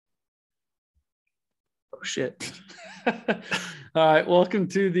shit. All right, welcome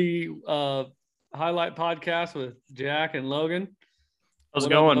to the Highlight Podcast with Jack and Logan. How's it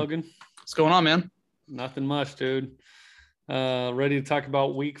going? Logan? What's going on, man? Nothing much, dude. Ready to talk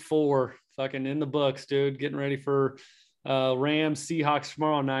about week 4. Fucking in the books, dude. Getting ready for Rams Seahawks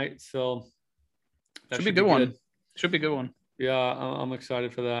tomorrow night. So that should be a good one. Should be a good one. Yeah, I'm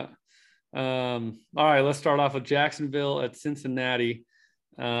excited for that. All right, let's start off with Jacksonville at Cincinnati.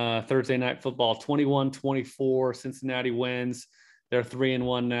 Thursday night football, 21-24. Cincinnati wins. They're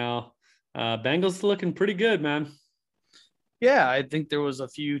 3-1 now. Bengals looking pretty good, man. Yeah, I think there was a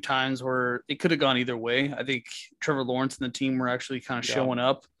few times where it could have gone either way. I think Trevor Lawrence and the team were actually kind of showing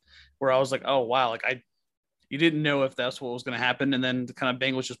up where I was like, oh, wow. Like you didn't know if that's what was going to happen. And then the kind of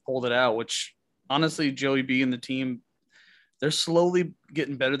Bengals just pulled it out, which honestly, Joey B and the team, they're slowly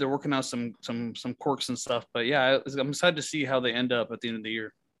getting better. They're working out some quirks and stuff. But yeah, I'm excited to see how they end up at the end of the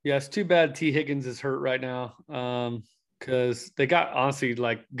year. Yeah, it's too bad T. Higgins is hurt right now because they got, honestly,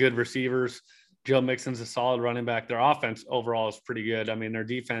 like good receivers. Joe Mixon's a solid running back. Their offense overall is pretty good. I mean, their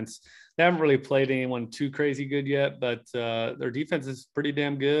defense, they haven't really played anyone too crazy good yet, but their defense is pretty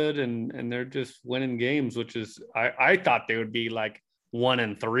damn good, and they're just winning games, which is I thought they would be like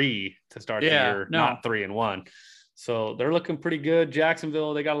 1-3 to start the year, not 3-1. So they're looking pretty good.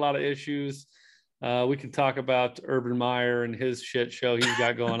 Jacksonville, they got a lot of issues. We can talk about Urban Meyer and his shit show he's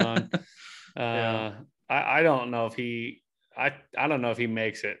got going on. I don't know if I don't know if he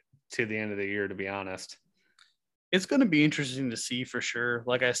makes it to the end of the year, to be honest. It's going to be interesting to see for sure.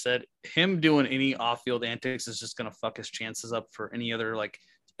 Like I said, him doing any off-field antics is just going to fuck his chances up for any other like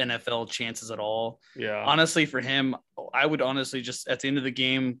NFL chances at all. Yeah. Honestly, for him, I would honestly just at the end of the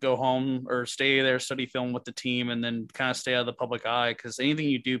game go home or stay there, study film with the team, and then kind of stay out of the public eye, because anything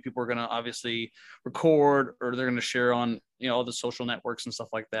you do, people are going to obviously record or they're going to share on, you know, all the social networks and stuff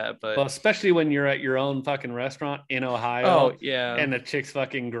like that. But well, especially when you're at your own fucking restaurant in Ohio, and the chick's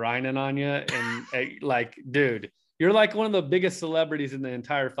fucking grinding on you, and like, dude, you're like one of the biggest celebrities in the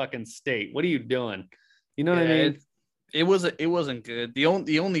entire fucking state. What are you doing? You know what I mean? It wasn't good. The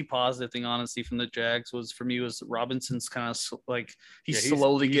only positive thing, honestly, from the Jags was Robinson's kind of like he's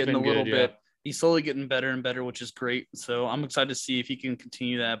slowly getting a little bit. He's slowly getting better and better, which is great. So I'm excited to see if he can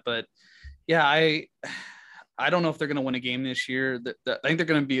continue that. But yeah, I don't know if they're going to win a game this year. I think they're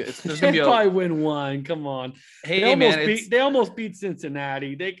going to be. There's going to be probably win one. Come on, they almost beat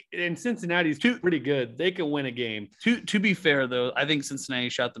Cincinnati. Cincinnati's pretty good. They can win a game. To be fair, though, I think Cincinnati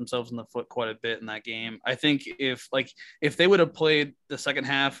shot themselves in the foot quite a bit in that game. I think if they would have played the second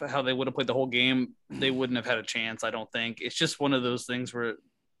half how they would have played the whole game, they wouldn't have had a chance. I don't think. It's just one of those things where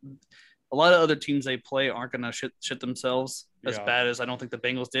a lot of other teams they play aren't going to shit themselves as bad as I don't think the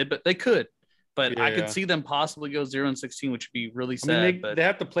Bengals did, but they could. But I could see them possibly go 0-16, which would be really sad. I mean, they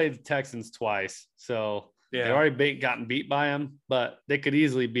have to play the Texans twice, so they already gotten beat by them, but they could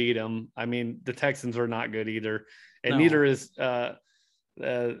easily beat them. I mean, the Texans are not good either, and neither is who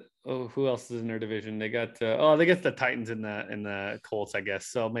else is in their division? They got they get the Titans in the Colts, I guess.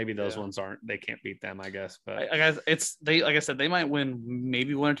 So maybe those ones they can't beat them, I guess. But I guess like I said, they might win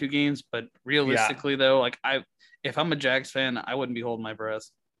maybe 1 or 2 games, but realistically though, like if I'm a Jags fan, I wouldn't be holding my breath.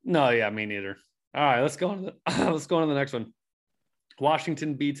 No, yeah, me neither. All right, let's go on to the next one.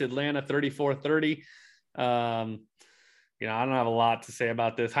 Washington beats Atlanta 34-30. You know, I don't have a lot to say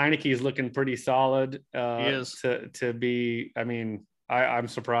about this. Heineke is looking pretty solid. He is. To be. I mean, I'm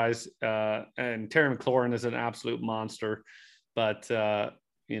surprised. And Terry McLaurin is an absolute monster. But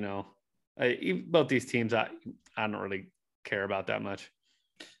you know, both these teams, I don't really care about that much.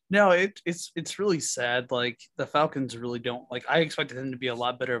 No, it's really sad. Like the Falcons really don't like. I expected them to be a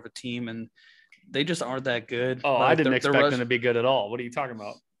lot better of a team, and they just aren't that good. Oh, I didn't expect them to be good at all. What are you talking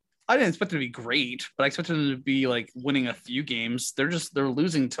about? I didn't expect them to be great, but I expected them to be like winning a few games. They're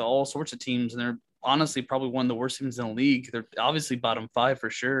losing to all sorts of teams, and they're honestly probably one of the worst teams in the league. They're obviously bottom 5 for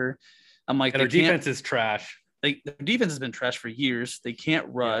sure. I'm like, their defense is trash. Their defense has been trash for years. They can't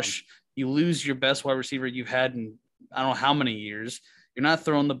rush. Yeah. You lose your best wide receiver you've had in I don't know how many years. You're not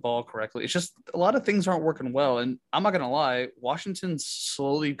throwing the ball correctly. It's just a lot of things aren't working well. And I'm not going to lie, Washington's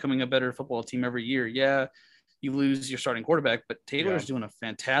slowly becoming a better football team every year. Yeah, you lose your starting quarterback, but Taylor's doing a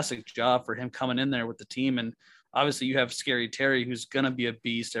fantastic job for him coming in there with the team. And obviously you have Scary Terry, who's going to be a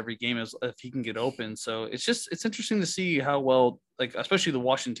beast every game if he can get open. So it's interesting to see how well, like, especially the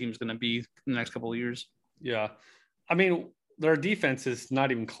Washington team is going to be in the next couple of years. Yeah. I mean, their defense is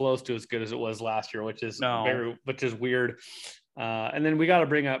not even close to as good as it was last year, which is weird. And then we got to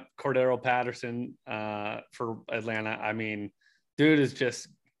bring up Cordero Patterson for Atlanta. I mean, dude is just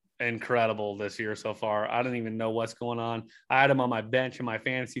incredible this year so far. I don't even know what's going on. I had him on my bench in my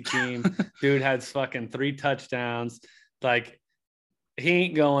fantasy team. Dude has fucking 3 touchdowns. Like, he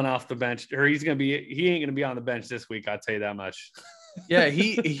ain't going off the bench, or he ain't gonna be on the bench this week. I'd say that much. Yeah,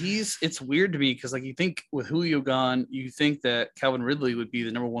 it's weird to me because like you think with Julio gone, you think that Calvin Ridley would be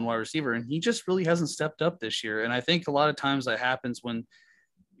the number 1 wide receiver, and he just really hasn't stepped up this year. And I think a lot of times that happens when,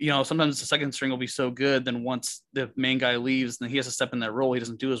 sometimes the second string will be so good, then once the main guy leaves, then he has to step in that role. He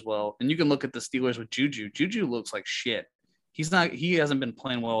doesn't do as well. And you can look at the Steelers with Juju. Juju looks like shit. He hasn't been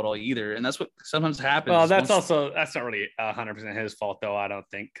playing well at all either. And that's what sometimes happens. Well, that's not really 100% his fault though, I don't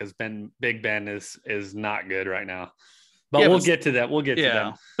think, because Big Ben is not good right now. But we'll get to that. We'll get to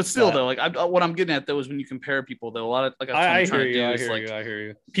that. But still, though, what I'm getting at though is when you compare people, though, a lot of like I hear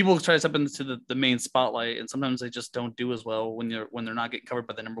you. People try to step into the main spotlight, and sometimes they just don't do as well when they're not getting covered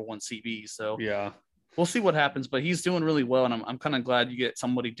by the number 1 CB. So yeah, we'll see what happens. But he's doing really well, and I'm kind of glad you get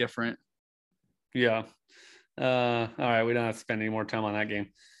somebody different. Yeah. All right, we don't have to spend any more time on that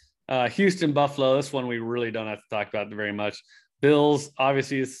game. Houston Buffalo. This one we really don't have to talk about very much. Bills,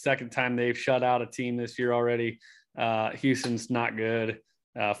 obviously, it's the second time they've shut out a team this year already. Houston's not good.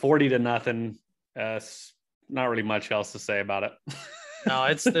 40-0. Not really much else to say about it.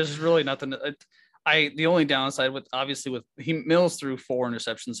 No, there's really nothing. The only downside with Mills threw 4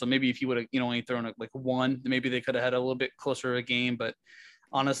 interceptions, so maybe if he would have only thrown like 1, maybe they could have had a little bit closer of a game. But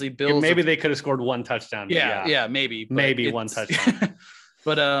honestly, Bills they could have scored 1 touchdown. Yeah, maybe 1 touchdown.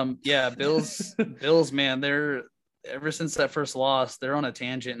 But Bills, man, they're ever since that first loss, they're on a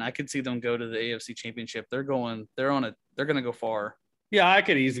tangent, and I could see them go to the AFC Championship. They're going to go far. Yeah, I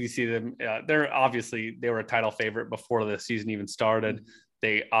could easily see them. They were a title favorite before the season even started.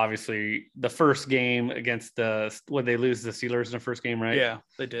 They obviously, the first game against would they lose the Steelers in the first game, right? Yeah,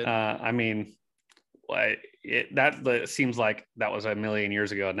 they did. I mean, that seems like that was a million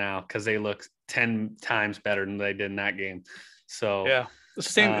years ago now, because they look 10 times better than they did in that game. So yeah. The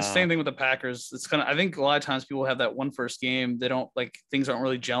same thing with the Packers. It's I think a lot of times people have that one first game. They don't things aren't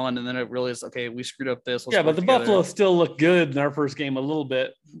really gelling. And then it really is, okay, we screwed up this. But the Buffalo still looked good in our first game a little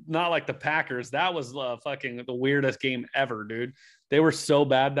bit. Not like the Packers. That was fucking the weirdest game ever, dude. They were so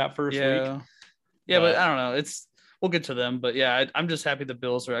bad that first week. Yeah. But I don't know. We'll get to them, but yeah, I'm just happy the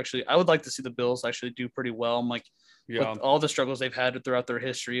Bills I would like to see the Bills actually do pretty well. I'm like, with all the struggles they've had throughout their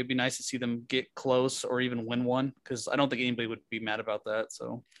history, it'd be nice to see them get close or even win one, because I don't think anybody would be mad about that.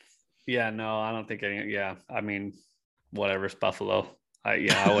 So, yeah, no, I don't think any. Yeah, I mean, whatever, it's Buffalo.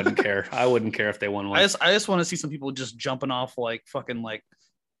 I wouldn't care. I wouldn't care if they won one. I just want to see some people just jumping off like fucking like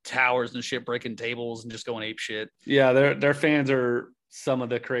towers and shit, breaking tables and just going ape shit. Yeah, their fans are some of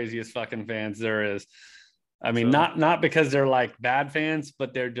the craziest fucking fans there is. I mean, not because they're like bad fans,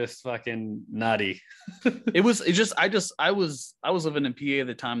 but they're just fucking nutty. I was living in PA at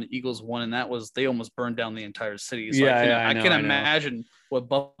the time the Eagles won, and they almost burned down the entire city. So I can imagine what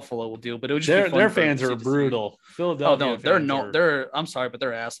Buffalo will do, but it would just be fun. Their fans are brutal. Philadelphia. They're I'm sorry, but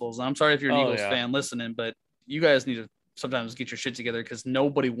they're assholes. And I'm sorry if you're an Eagles fan listening, but you guys need to sometimes get your shit together, because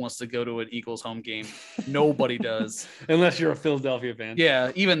nobody wants to go to an Eagles home game. Nobody does. Unless you're a Philadelphia fan.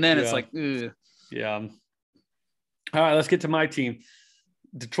 Yeah, even then it's like, ugh. Yeah. All right, let's get to my team.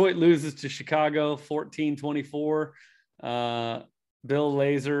 Detroit loses to Chicago 14-24. Bill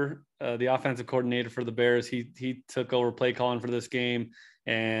Lazor, the offensive coordinator for the Bears, he took over play calling for this game,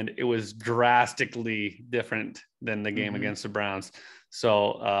 and it was drastically different than the game against the Browns.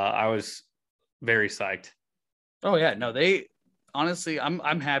 So I was very psyched. Oh yeah, no, honestly,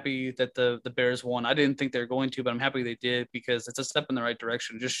 I'm happy that the Bears won. I didn't think they were going to, but I'm happy they did, because it's a step in the right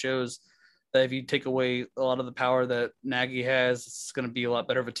direction. It just shows that if you take away a lot of the power that Nagy has, it's going to be a lot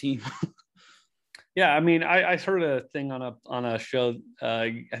better of a team. Yeah, I mean, I heard a thing on a show,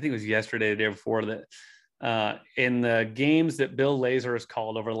 I think it was yesterday, the day before, that in the games that Bill Lazor has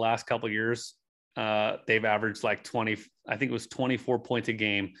called over the last couple of years, they've averaged like 20, I think it was 24 points a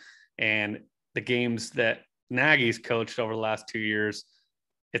game. And the games that Nagy's coached over the last 2 years,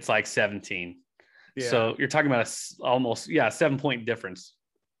 it's like 17. Yeah. So you're talking about almost 7-point difference.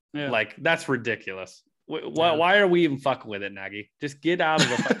 Yeah. Like, that's ridiculous. Why are we even fucking with it, Nagy? Just get out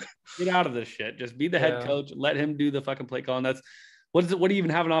of this shit. Just be the head coach. Let him do the fucking play calling. What do you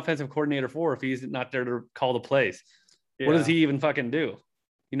even have an offensive coordinator for if he's not there to call the plays? Yeah. What does he even fucking do?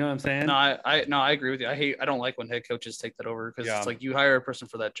 You know what I'm saying? No, I agree with you. I don't like when head coaches take that over, because it's like you hire a person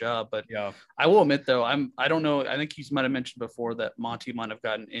for that job. But I will admit though, I don't know. I think you might have mentioned before that Monty might have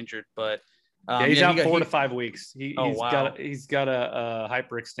gotten injured, but he's out 4 to 5 weeks. He's got a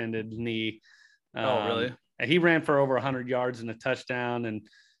hyperextended knee. Really? And he ran for over 100 yards and a touchdown, and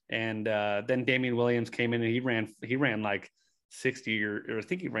then Damian Williams came in and he ran like 60 or I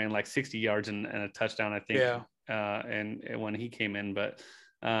think he ran like 60 yards and a touchdown, I think. Yeah. And when he came in, but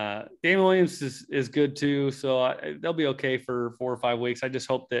Damon Williams is good too. So they'll be okay for 4 or 5 weeks. I just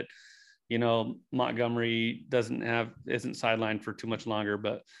hope that, Montgomery isn't sidelined for too much longer,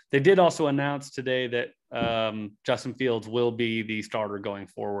 but they did also announce today that Justin Fields will be the starter going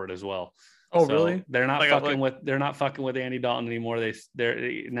forward as well. Oh, so really? They're not fucking with Andy Dalton anymore.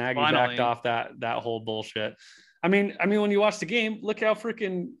 Nagy backed off that whole bullshit. I mean, when you watch the game, look how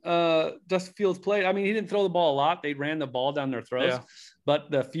freaking Justin Fields played. I mean, he didn't throw the ball a lot. They ran the ball down their throats. Yeah.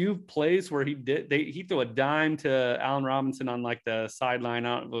 But the few plays where he threw a dime to Allen Robinson on like the sideline.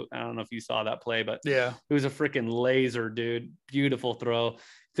 I don't know if you saw that play, but yeah, it was a freaking laser, dude. Beautiful throw.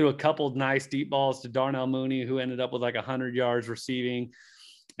 Threw a couple nice deep balls to Darnell Mooney, who ended up with like 100 yards receiving.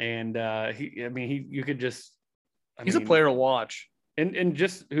 And you could just. He's a player to watch. And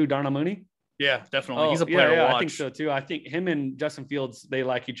just who, Darnell Mooney? Yeah, definitely. He's a player to watch. I think so too. I think him and Justin Fields, they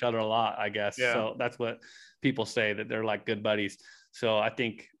like each other a lot, I guess. Yeah. So that's what people say, that they're like good buddies. So I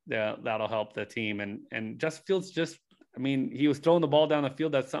think that'll help the team. And Justin Fields he was throwing the ball down the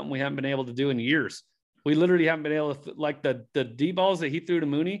field. That's something we haven't been able to do in years. We literally haven't been able to, like the deep balls that he threw to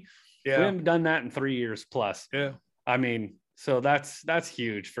Mooney. Yeah. We haven't done that in 3 years plus. Yeah. I mean, so that's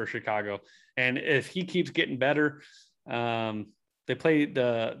huge for Chicago. And if he keeps getting better, they play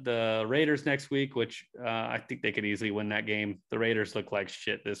the Raiders next week, which I think they could easily win that game. The Raiders look like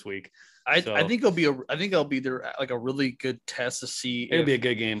shit this week. I think it'll be their like a really good test to see. It'll be a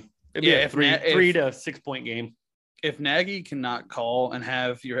good game. It'll be a 3 to 6 point game. If Nagy cannot call and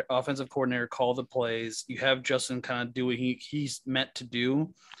have your offensive coordinator call the plays, you have Justin kind of do what he's meant to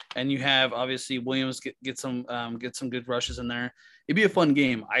do, and you have obviously Williams get some good rushes in there. It'd be a fun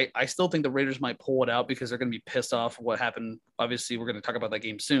game. I still think the Raiders might pull it out because they're going to be pissed off what happened. Obviously, we're going to talk about that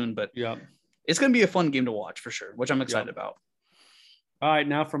game soon, but yeah, it's going to be a fun game to watch for sure, which I'm excited about. All right,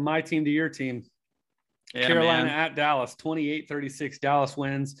 now from my team to your team. Yeah, Carolina at Dallas, 28-36. Dallas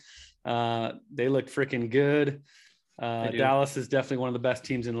wins. They look freaking good. Dallas is definitely one of the best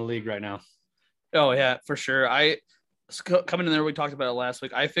teams in the league right now. Oh, yeah, for sure. Coming in there, we talked about it last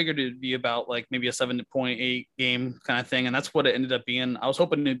week. I figured it'd be about like maybe a 7.8 game kind of thing, and that's what it ended up being. I was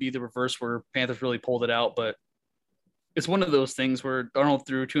hoping it'd be the reverse where Panthers really pulled it out, but it's one of those things where Darnold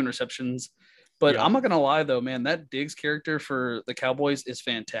threw 2 interceptions. But yeah. I'm not gonna lie though, man, that Diggs character for the Cowboys is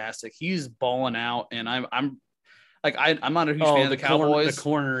fantastic. He's balling out, and I'm not a huge fan of the Cowboys. The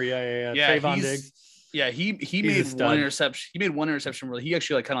corner, yeah. Trayvon Diggs. Yeah, he made one interception. He made one interception where he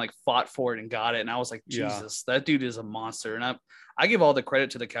actually like kind of like fought for it and got it. And I was like, Jesus, that dude is a monster. And I give all the credit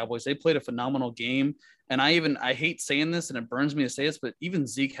to the Cowboys. They played a phenomenal game. And I hate saying this and it burns me to say this, but even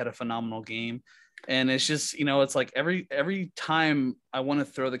Zeke had a phenomenal game. And it's just, it's like every time I want to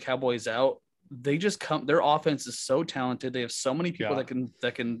throw the Cowboys out, they just come. Their offense is so talented. They have so many people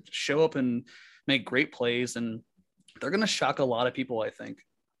that can show up and make great plays, and they're going to shock a lot of people, I think.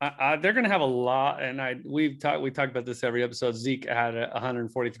 They're going to have a lot, and we talked about this every episode. Zeke had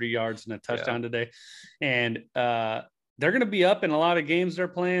 143 yards and a touchdown today, and they're going to be up in a lot of games they're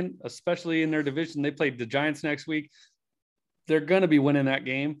playing, especially in their division. They played the Giants next week. They're going to be winning that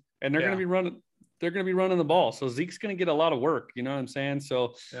game, and they're going to be running. They're going to be running the ball, so Zeke's going to get a lot of work. You know what I'm saying?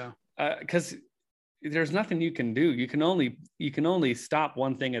 So because there's nothing you can do. You can only stop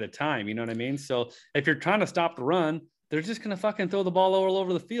one thing at a time. You know what I mean? So if you're trying to stop the run, they're just going to fucking throw the ball all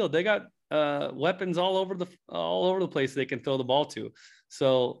over the field. They got weapons all over the place they can throw the ball to.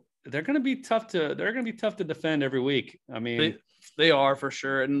 So they're going to be tough to defend every week. I mean, they are for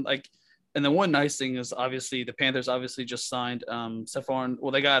sure. And the one nice thing is obviously the Panthers just signed Stephon.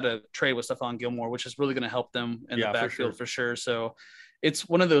 Well, they got a trade with Stephon Gilmore, which is really going to help them in the backfield for sure. So it's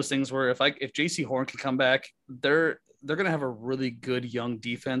one of those things where if JC Horn can come back, they're going to have a really good young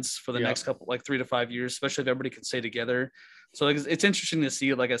defense for the next couple, like 3 to 5 years, especially if everybody can stay together. So it's interesting to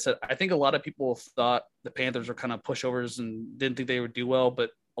see. Like I said, I think a lot of people thought the Panthers were kind of pushovers and didn't think they would do well, but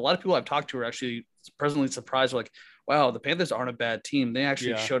a lot of people I've talked to are actually presently surprised. Like, wow, the Panthers aren't a bad team. They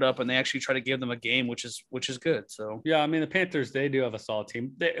actually showed up and they actually try to give them a game, which is good. So yeah, I mean the Panthers, they do have a solid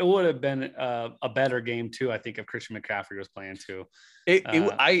team. It would have been a better game too, I think, if Christian McCaffrey was playing too. They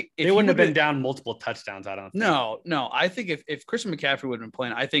wouldn't have been down multiple touchdowns. I don't think. No. I think if Christian McCaffrey would have been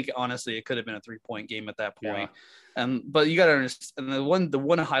playing, I think honestly it could have been a 3-point game at that point. Yeah. But you got to understand the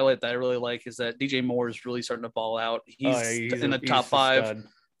one highlight that I really like is that DJ Moore is really starting to ball out. He's in the top 5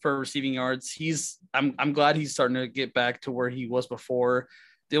 for receiving yards. I'm glad he's starting to get back to where he was before.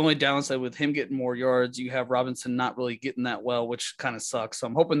 The only downside with him getting more yards, you have Robinson not really getting that well, which kind of sucks. So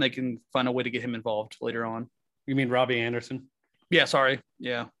I'm hoping they can find a way to get him involved later on. You mean Robbie Anderson? Yeah, sorry.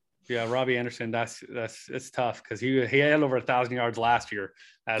 Yeah. Yeah, Robbie Anderson. That's it's tough because he had over 1,000 yards last year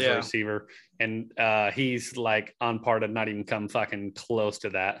as a receiver, and he's like on par to not even come fucking close to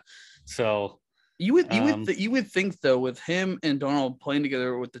that. So you would think though, with him and Darnold playing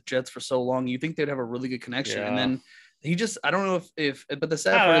together with the Jets for so long, you think they'd have a really good connection, and then he just I don't know if but the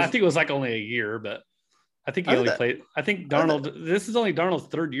sad part is, I think it was like only a year, but I think he only played. I think Darnold. This is only Darnold's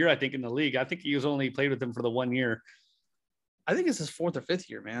third year, I think, in the league. I think he was only played with him for the 1 year. I think it's his 4th or 5th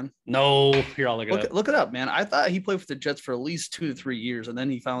year, man. No, here I'll look it up, man. I thought he played for the Jets for at least 2 to 3 years, and then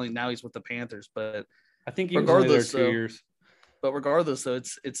now he's with the Panthers. But I think he was only there 2 years. But regardless, though,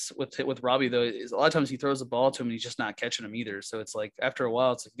 it's with Robbie though. A lot of times he throws the ball to him and he's just not catching him either. So it's like after a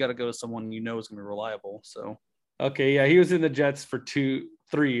while, it's like you got to go to someone you know is going to be reliable. So okay, yeah, he was in the Jets for 3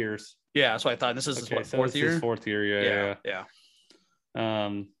 years. Yeah, that's what I thought. This is his 4th year. His 4th year, yeah.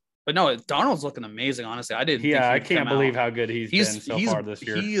 But no, Darnold's looking amazing. Honestly, I didn't. Yeah, I can't believe how good he's been so far this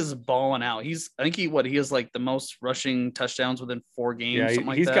year. He is balling out. I think he has like the most rushing touchdowns within 4 games. Yeah, something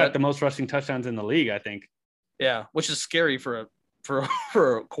like he's that. got the most rushing touchdowns in the league, I think. Yeah, which is scary for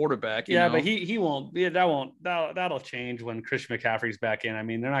a quarterback. Yeah, but he won't. Yeah, that'll change when Christian McCaffrey's back in. I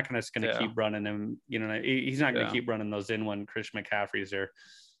mean, they're not going to keep running him. You know, he's not going to keep running those in when Christian McCaffrey's there.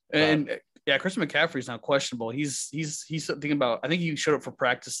 And Christian McCaffrey's not questionable. He's thinking about. I think he showed up for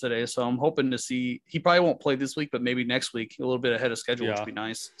practice today, so I'm hoping to see. He probably won't play this week, but maybe next week, a little bit ahead of schedule, which would be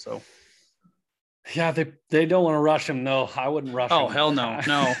nice. So. Yeah, they don't want to rush him. No, I wouldn't rush him. Oh hell no.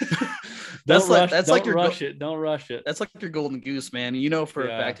 Don't rush it. Don't rush it. That's like your golden goose, man. You know for a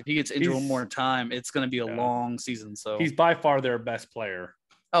fact if he gets injured one more time, it's going to be a long season. So he's by far their best player.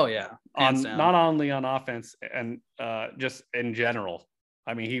 Oh yeah, not only on offense and just in general.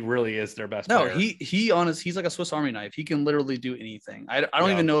 I mean, he really is their best player. He's like a Swiss Army knife. He can literally do anything. I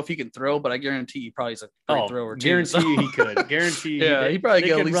don't even know if he can throw, but I guarantee he probably is a great thrower too. Guarantee he could. Guarantee. He probably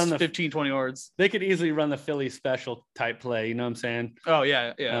get at least 15, 20 yards. They could easily run the Philly special type play. You know what I'm saying? Oh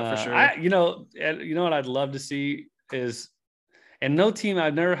yeah, for sure. You know what I'd love to see is, and no team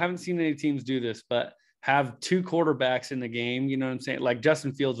haven't seen any teams do this, but have 2 quarterbacks in the game. You know what I'm saying? Like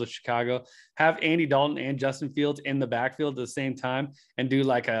Justin Fields with Chicago, have Andy Dalton and Justin Fields in the backfield at the same time and do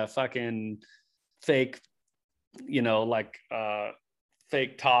like a fucking fake,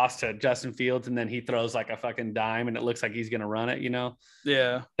 fake toss to Justin Fields. And then he throws like a fucking dime and it looks like he's going to run it, you know?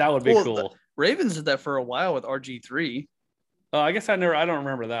 Yeah. That would be cool. The Ravens did that for a while with RG3. Oh, I guess I don't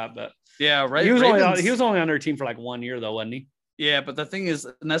remember that, but yeah, right. He was only on their team for like 1 year though, wasn't he? Yeah, but the thing is,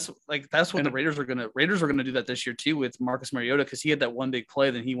 and that's what the Raiders are gonna do that this year too with Marcus Mariota because he had that one big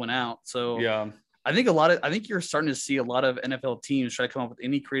play, then he went out. So yeah, I think you're starting to see a lot of NFL teams try to come up with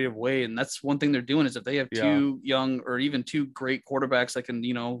any creative way, and that's one thing they're doing is if they have 2 young or even 2 great quarterbacks that can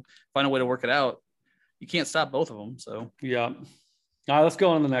find a way to work it out, you can't stop both of them. So yeah. All right, let's go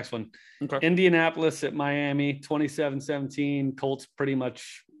on to the next one. Okay. Indianapolis at Miami, 27-17. Colts pretty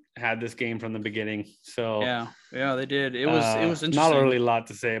much had this game from the beginning. So yeah, they did. It was interesting. Not really a lot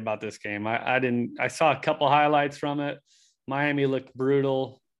to say about this game. I saw a couple highlights from it. Miami looked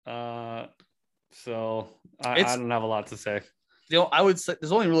brutal. So I don't have a lot to say. I would say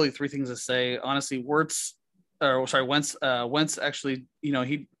there's only really 3 things to say. Honestly, Wentz actually,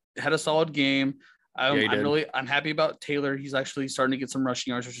 he had a solid game. I'm happy about Taylor. He's actually starting to get some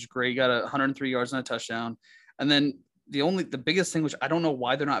rushing yards, which is great. He got 103 yards and a touchdown. And then the biggest thing, which I don't know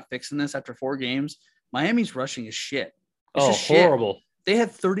why they're not fixing this after 4 games, Miami's rushing is shit. It's horrible. Shit. They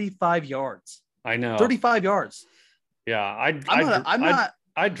had 35 yards. I know. 35 yards. Yeah,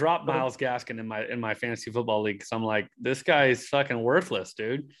 I dropped Myles Gaskin in my fantasy football league because I'm like, this guy is fucking worthless,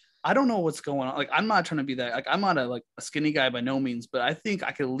 dude. I don't know what's going on. Like, I'm not trying to be that. Like, I'm not a skinny guy by no means, but I think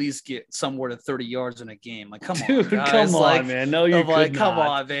I could at least get somewhere to 30 yards in a game. Like, come on, guys. Come on, man. No, you could not. Come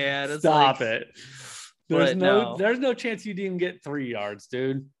on, man. Stop it. There's no chance you'd even get 3 yards,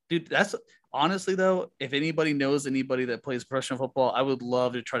 dude. Dude, that's honestly though, if anybody knows anybody that plays professional football, I would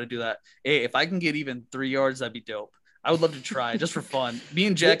love to try to do that. Hey, if I can get even 3 yards, that'd be dope. I would love to try just for fun. Me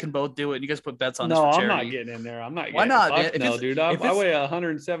and Jack can both do it. And you guys put bets on this for charity. No, I'm not getting in there. I'm not. Why not? Man? No, dude. I weigh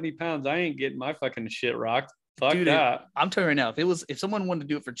 170 pounds. I ain't getting my fucking shit rocked. Fuck dude, that. I'm telling you right now, if someone wanted to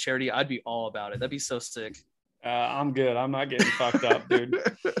do it for charity, I'd be all about it. That'd be so sick. I'm good. I'm not getting fucked up, dude.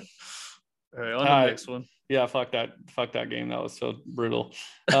 All right, on the next one. Yeah, fuck that game. That was so brutal.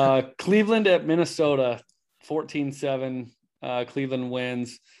 Cleveland at Minnesota, 14-7. Cleveland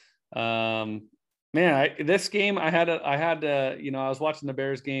wins. Man, this game I was watching the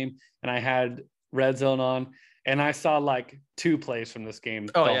Bears game and I had Red Zone on and I saw like 2 plays from this game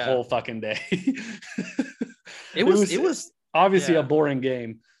whole fucking day. It was obviously a boring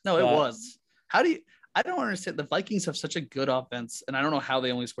game. No, it was. I don't understand. The Vikings have such a good offense, and I don't know how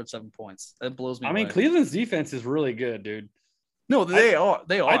they only scored 7 points. That blows me I away. mean, Cleveland's defense is really good, dude. No, they are.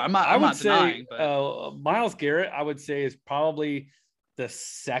 They are. I'm not denying. But Myles Garrett, I would say, is probably the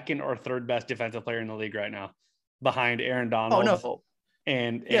second or third best defensive player in the league right now, behind Aaron Donald. Oh no.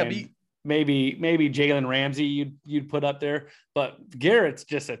 And maybe Jalen Ramsey you'd put up there, but Garrett's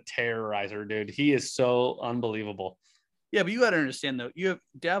just a terrorizer, dude. He is so unbelievable. Yeah, but you got to understand though. You have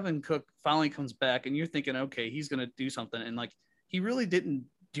Dalvin Cook finally comes back, and you're thinking, okay, he's gonna do something, and like he really didn't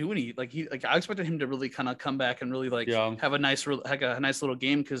do any. Like I expected him to really kind of come back and really have a nice little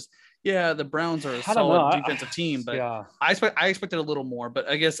game because the Browns are a solid defensive team, but I expected a little more. But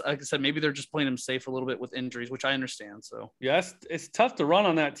I guess like I said, maybe they're just playing him safe a little bit with injuries, which I understand. So it's tough to run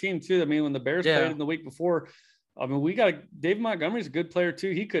on that team too. I mean, when the Bears played in the week before, I mean, we got David Montgomery's a good player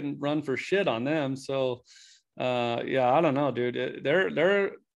too. He couldn't run for shit on them. So I don't know, dude.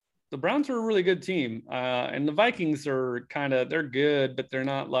 The Browns are a really good team. And the Vikings are they're good, but they're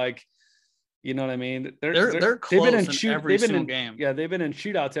not like, you know what I mean? They're close in every single game. Yeah, they've been in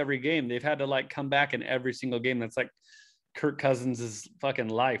shootouts every game. They've had to come back in every single game. That's like Kirk Cousins' fucking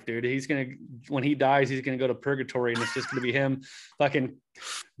life, dude. When he dies, he's gonna go to purgatory, and it's just gonna be him fucking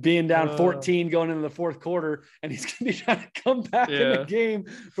being down 14 going into the fourth quarter, and he's gonna be trying to come back in the game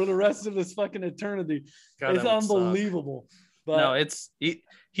for the rest of his fucking eternity. God, it's unbelievable. But no,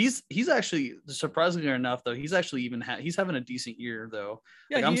 he's actually, surprisingly enough though, he's actually he's having a decent year though.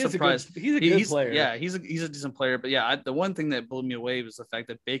 Yeah, I'm surprised. He's a good player. Yeah, he's a decent player. But the one thing that blew me away was the fact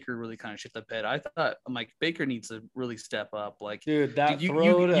that Baker really kind of shit the bed. I thought I'm like Baker needs to really step up. Like, dude, that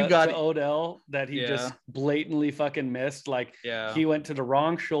throw to Odell that he just blatantly fucking missed. Like, he went to the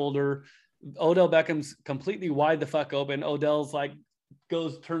wrong shoulder. Odell Beckham's completely wide the fuck open. Odell's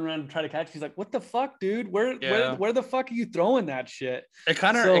turn around and try to catch. He's like, what the fuck, dude? Where the fuck are you throwing that shit? It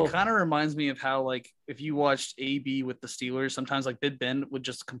kind of reminds me of how if you watched AB with the Steelers, sometimes Big Ben would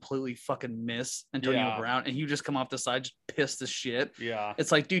just completely fucking miss Antonio Brown, and he would just come off the side just pissed as shit. Yeah,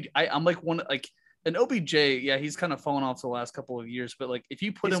 it's like, dude, I'm an OBJ. Yeah, he's kind of fallen off the last couple of years, but if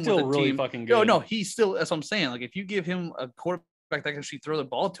you put him with the really team, fucking good. No, he's still. That's what I'm saying. If you give him a quarterback that can actually throw the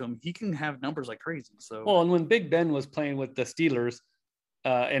ball to him, he can have numbers like crazy. So and when Big Ben was playing with the Steelers,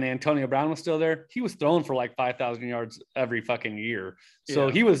 and Antonio Brown was still there, he was throwing for 5,000 yards every fucking year. So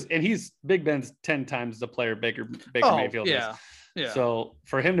he's Big Ben's 10 times the player Baker Mayfield is. Yeah. So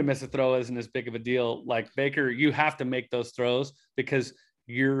for him to miss a throw isn't as big of a deal. Baker, you have to make those throws because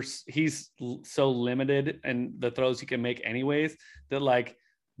he's so limited in the throws he can make anyways, that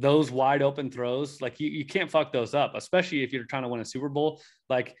those wide open throws, you can't fuck those up, especially if you're trying to win a Super Bowl.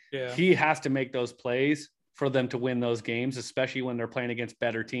 He has to make those plays for them to win those games, especially when they're playing against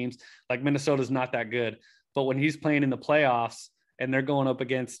better teams. Minnesota's not that good, but when he's playing in the playoffs and they're going up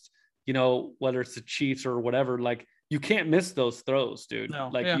against, whether it's the Chiefs or whatever, you can't miss those throws, dude. No,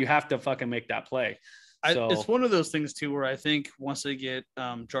 you have to fucking make that play. It's one of those things too, where I think once they get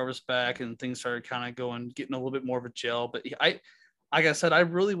Jarvis back and things started kind of getting a little bit more of a gel, but like I said, I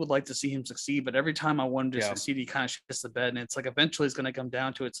really would like to see him succeed, but every time I wanted to succeed, he kind of shits the bed, and it's eventually it's going to come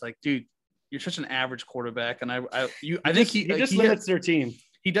down to it's dude, you're such an average quarterback, and I think he just limits their team.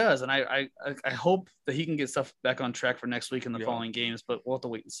 He does, and I hope that he can get stuff back on track for next week in the following games, but we'll have to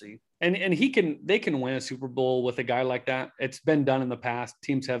wait and see. And they can win a Super Bowl with a guy like that. It's been done in the past.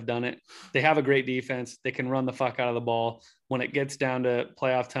 Teams have done it. They have a great defense. They can run the fuck out of the ball. When it gets down to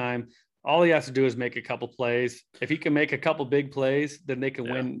playoff time, all he has to do is make a couple plays. If he can make a couple big plays, then they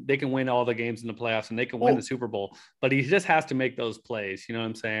can win. They can win all the games in the playoffs, and they can win the Super Bowl. But he just has to make those plays. You know what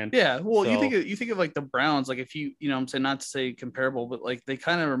I'm saying? Yeah. Well, you think of the Browns, if you know what I'm saying, not to say comparable, but they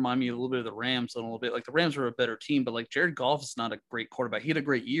kind of remind me a little bit of the Rams a little bit. The Rams were a better team, but Jared Goff is not a great quarterback. He had a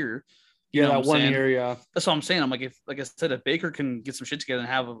great year. You know that one year, yeah. That's what I'm saying. I'm if I said, if Baker can get some shit together and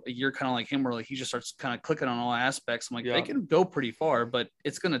have a year kind of like him, where he just starts kind of clicking on all aspects, I'm they can go pretty far, but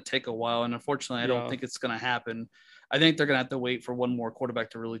it's going to take a while. And unfortunately, I don't think it's going to happen. I think they're going to have to wait for one more quarterback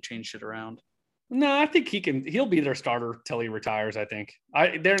to really change shit around. No, I think he'll be their starter till he retires. I think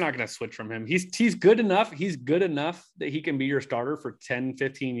they're not going to switch from him. He's good enough. He's good enough that he can be your starter for 10,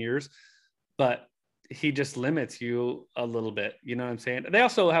 15 years, but he just limits you a little bit. You know what I'm saying? They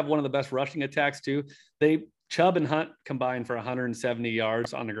also have one of the best rushing attacks too. Chubb and Hunt combined for 170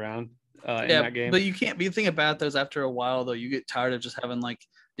 yards on the ground in that game. But you can't be thinking about those after a while though. You get tired of just having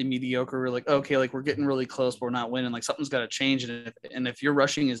the mediocre, we're getting really close, but we're not winning. Something's got to change. And if your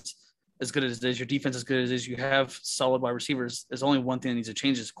rushing is as good as it is, your defense as good as it is, you have solid wide receivers. There's only one thing that needs to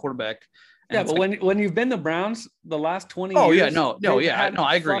change is quarterback. And but when you've been the Browns the last 20 years,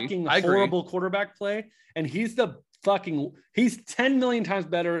 I agree. Fucking horrible quarterback play, and he's the he's 10 million times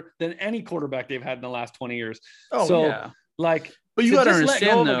better than any quarterback they've had in the last 20 years. Oh, so yeah. like, but you got to just let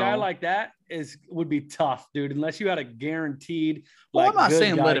go understand, of a guy though, like that would be tough, dude, unless you had a guaranteed, well, like, I'm not good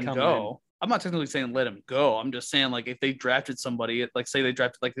saying guy let him coming go. in. I'm not technically saying let him go. I'm just saying, like, if they drafted somebody, like, say they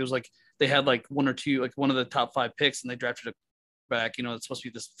drafted, like, there was like, they had like one or two, like one of the top 5 picks, and they drafted a back, it's supposed to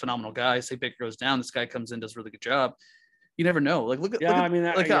be this phenomenal guy. Say Baker goes down, this guy comes in, does a really good job. You never know. Like, look at, Yeah, look at, I mean,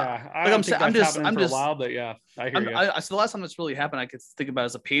 like, I don't think that's happening for a while, but yeah, I hear you. So the last time this really happened, I could think about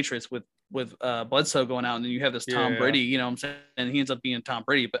as the Patriots with Bledsoe going out, and then you have this Tom Yeah. Brady, you know what I'm saying? And he ends up being Tom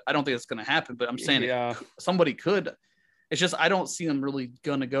Brady, but I don't think it's going to happen. But I'm saying somebody could. It's just I don't see them really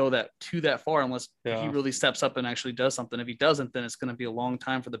going to go that far unless he really steps up and actually does something. If he doesn't, then it's going to be a long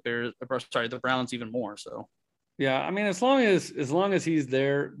time for the Browns even more. So. Yeah, I mean, as long as he's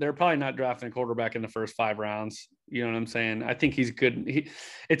there, they're probably not drafting a quarterback in the first 5 rounds. You know what I'm saying? I think he's good.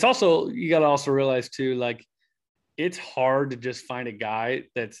 It's also, you got to also realize too, like, it's hard to just find a guy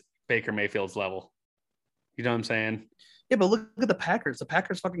that's Baker Mayfield's level. You know what I'm saying? Yeah, but look at the Packers. The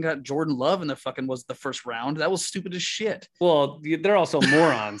Packers fucking got Jordan Love, and the fucking was the first round. That was stupid as shit. Well, they're also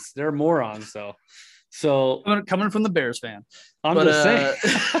morons. They're morons, though. So coming from the Bears fan, I'm just saying,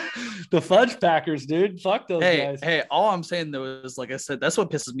 the Fudge Packers, dude. Fuck those guys. Hey, all I'm saying though is, like I said, that's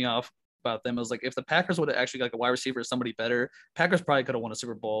what pisses me off about them. Is like, if the Packers would have actually got like a wide receiver or somebody better, Packers probably could have won a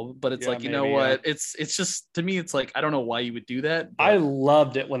Super Bowl. But it's like, you know what? It's just, to me, it's like, I don't know why you would do that. But I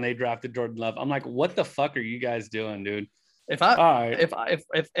loved it when they drafted Jordan Love. I'm like, what the fuck are you guys doing, dude? If I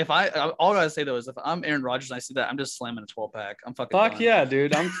all I gotta say though is, if I'm Aaron Rodgers and I see that, I'm just slamming a 12-pack. I'm fucking fuck done. Yeah,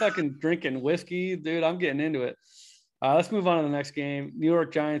 dude. I'm fucking drinking whiskey, dude. I'm getting into it. Let's move on to the next game. New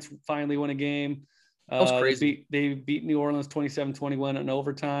York Giants finally win a game. That was crazy. They beat New Orleans 27-21 in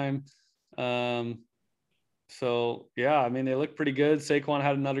overtime. So yeah, I mean, they look pretty good. Saquon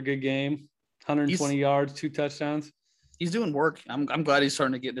had another good game, 120 yards, 2 touchdowns. He's doing work. I'm glad he's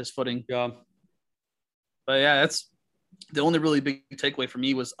starting to get this footing. Yeah. But yeah, that's the only really big takeaway for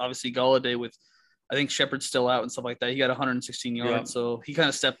me was obviously Golladay with, I think Shepard's still out and stuff like that. He got 116 yards, so he kind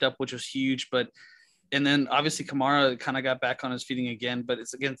of stepped up, which was huge. And then obviously Kamara kind of got back on his feet again, but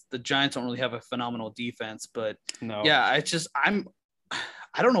it's against the Giants don't really have a phenomenal defense. But yeah,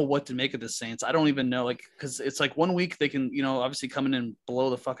 I don't know what to make of the Saints. I don't even know, like, because it's like 1 week they can, obviously come in and blow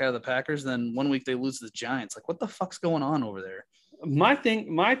the fuck out of the Packers. Then 1 week they lose to the Giants. Like, what the fuck's going on over there? My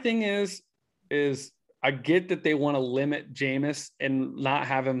thing is I get that they want to limit Jameis and not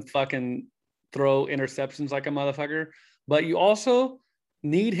have him fucking throw interceptions like a motherfucker, but you also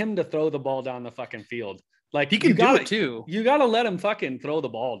need him to throw the ball down the fucking field. Like, he can do it too. You got to let him fucking throw the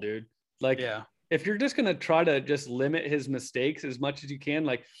ball, dude. Like, yeah. If you're just going to try to just limit his mistakes as much as you can,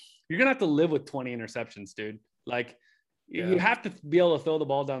 like, you're going to have to live with 20 interceptions, dude. Like, you have to be able to throw the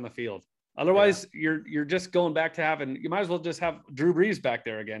ball down the field. Otherwise, you're just going back to having, you might as well just have Drew Brees back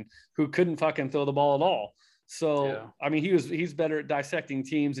there again, who couldn't fucking throw the ball at all. So, I mean, he's better at dissecting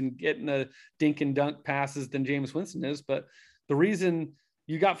teams and getting the dink and dunk passes than Jameis Winston is. But the reason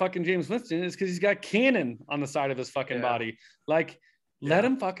you got fucking Jameis Winston is because he's got cannon on the side of his fucking body. Like, let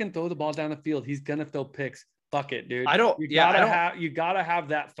him fucking throw the ball down the field. He's gonna throw picks. Fuck it, dude. You gotta have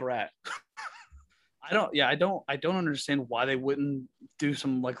that threat. I don't understand why they wouldn't do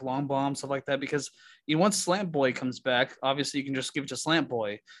some like long bomb stuff like that, because once Slant Boy comes back, obviously you can just give it to Slant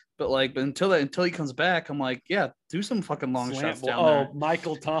Boy. But until he comes back, I'm like, yeah, do some fucking long shots down there. Oh,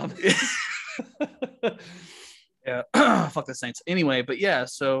 Michael Thomas. Yeah, fuck the Saints. Anyway, but yeah,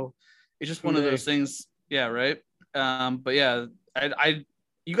 so it's just one of those things. Yeah, right. But yeah,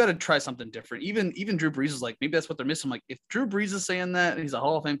 you got to try something different. Even Drew Brees is like, maybe that's what they're missing. Like, if Drew Brees is saying that and he's a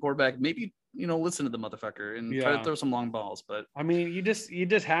Hall of Fame quarterback, maybe listen to the motherfucker and try to throw some long balls. But I mean, you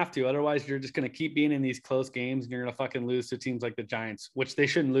just have to. Otherwise, you're just going to keep being in these close games, and you're going to fucking lose to teams like the Giants, which they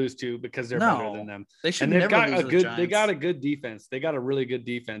shouldn't lose to because they're better than them. They should. And they've got a good. They got a good defense. They got a really good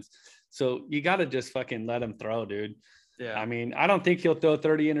defense. So you got to just fucking let him throw, dude. Yeah. I mean, I don't think he'll throw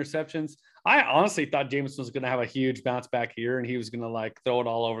 30 interceptions. I honestly thought Jameis was going to have a huge bounce back here, and he was going to like throw it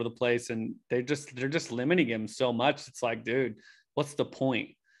all over the place. And they're just limiting him so much. It's like, dude, what's the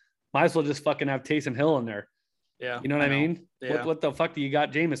point? Might as well just fucking have Taysom Hill in there. Yeah. You know what I mean? Yeah. What the fuck do you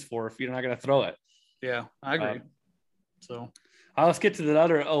got Jameis for if you're not going to throw it? Yeah, I agree. So let's get to the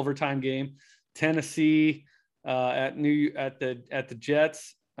other overtime game. Tennessee at the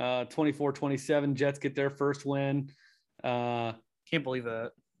Jets, 24-27. Jets get their first win. Can't believe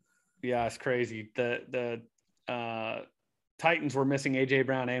that. Yeah, it's crazy. The Titans were missing AJ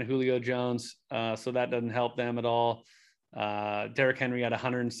Brown and Julio Jones, so that doesn't help them at all. Derrick Henry had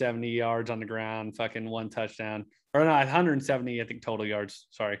 170 yards on the ground, fucking 1 touchdown, or not 170, I think total yards.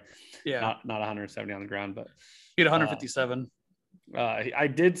 Sorry, yeah, not 170 on the ground, but He had 157. I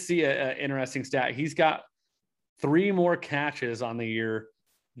did see an interesting stat. He's got 3 more catches on the year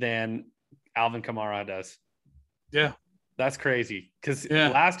than Alvin Kamara does. Yeah. That's crazy. Because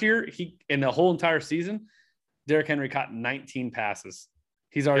last year, in the whole entire season, Derrick Henry caught 19 passes.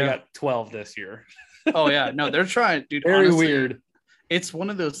 He's already got 12 this year. Oh, yeah. No, they're trying, dude. Very honestly, weird. It's one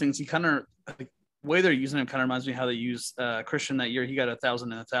of those things. He kind of, the way they're using him kind of reminds me how they used Christian that year. He got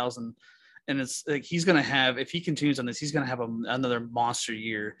 1,000 and 1,000. And it's like he's going to have, if he continues on this, he's going to have another monster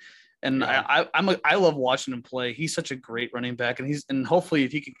year. And I love watching him play. He's such a great running back, and hopefully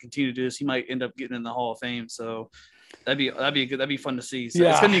if he can continue to do this, he might end up getting in the Hall of Fame. So that'd be fun to see. So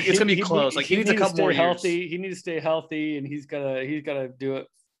it's gonna be close. Like he needs a couple more years. He needs to stay healthy, and he's gotta do it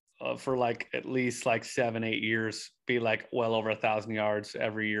for like at least like 7-8 years. Be like well over 1,000 yards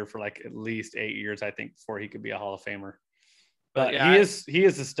every year for like at least 8 years, I think, before he could be a Hall of Famer. But he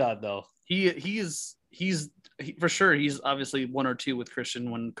is a stud though. He's for sure. He's obviously 1 or 2 with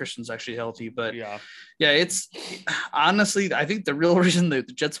Christian when Christian's actually healthy. But it's honestly, I think the real reason the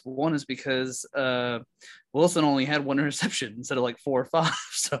Jets won is because Wilson only had 1 interception instead of like 4 or 5.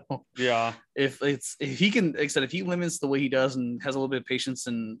 So if he can, like I said, if he limits the way he does and has a little bit of patience,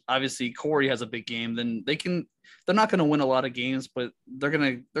 and obviously Corey has a big game, then they're not going to win a lot of games, but they're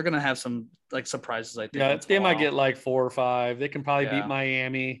gonna have some like surprises. I think. Yeah, they might get like 4 or 5. They can probably beat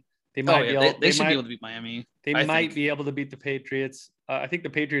Miami. They might they should be able to beat Miami. They might be able to beat the Patriots. I think the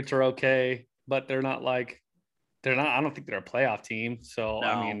Patriots are okay, but they're not. I don't think they're a playoff team. So no,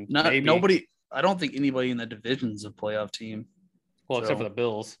 I mean, nobody. I don't think anybody in the division's a playoff team. Well, except for the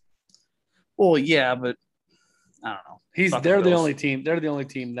Bills. Well, yeah, but I don't know. They're the only team. They're the only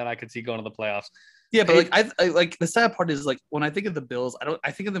team that I could see going to the playoffs. Yeah, but I like the sad part is like when I think of the Bills,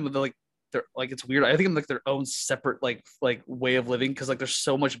 I think of them with like. They're like, it's weird. I think of like their own separate like way of living, because like they're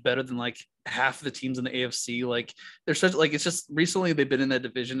so much better than like half the teams in the AFC. Like they're such like, it's just recently they've been in that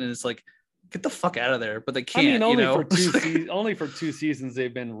division and it's like, get the fuck out of there. But they can't. Only for 2 seasons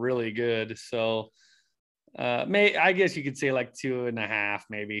they've been really good. So I guess you could say like 2.5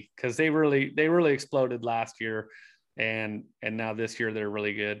 maybe, because they really exploded last year, and now this year they're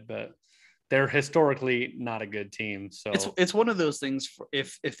really good, but they're historically not a good team. So it's one of those things.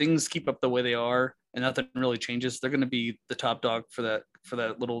 If things keep up the way they are and nothing really changes, they're going to be the top dog for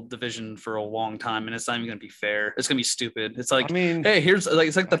that little division for a long time, and it's not even going to be fair. It's going to be stupid. It's like, hey, here's like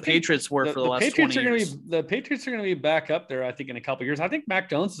it's like the Patriots were for the last Patriots 20 years. The Patriots are going to be back up there, I think, in a couple of years. I think Mac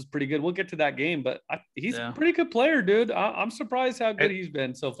Jones is pretty good. We'll get to that game, but he's a pretty good player, dude. I'm surprised how good he's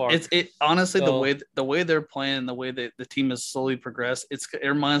been so far. Honestly, the way they're playing, the way that the team has slowly progressed, it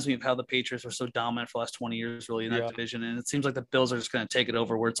reminds me of how the Patriots were so dominant for the last 20 years, really, in that division. And it seems like the Bills are just going to take it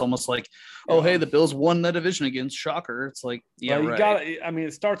over, where it's almost like, hey, the Bills won that division again. Shocker. It's like,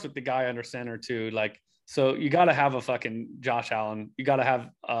 it starts with the guy under center too. Like, so you got to have a fucking Josh Allen. You got to have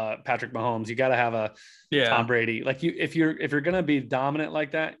Patrick Mahomes. You got to have a Tom Brady. Like if you're going to be dominant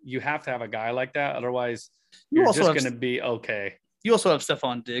like that, you have to have a guy like that. Otherwise, you're just going to be okay. You also have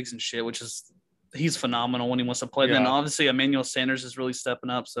Stephon Diggs and shit, which is, he's phenomenal when he wants to play. Yeah. Then obviously Emmanuel Sanders is really stepping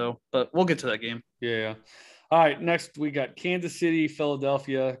up. So, but we'll get to that game. Yeah. All right. Next we got Kansas City,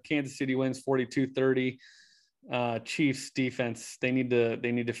 Philadelphia. Kansas City wins 42-30. Chiefs defense, they need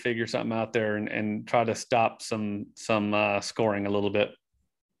to figure something out there and try to stop some scoring a little bit.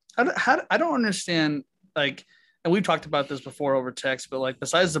 I don't understand, like, and we've talked about this before over text, but like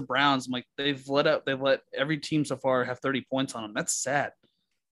besides the Browns, like they've let every team so far have 30 points on them. That's sad.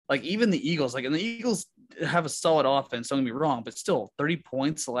 Like even the Eagles, and the Eagles have a solid offense, don't get me wrong, but still 30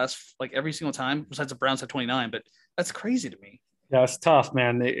 points the last, like every single time, besides the Browns have 29, but that's crazy to me. Yeah, it's tough,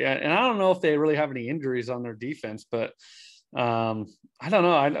 man. And I don't know if they really have any injuries on their defense, but I don't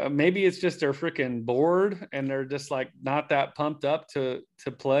know. Maybe it's just they're freaking bored and they're just like not that pumped up to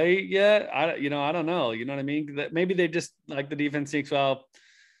play yet. I don't know. You know what I mean? Maybe they just like the defense thinks, well,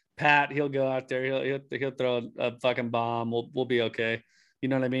 Pat, he'll go out there, he'll throw a fucking bomb. We'll be okay. You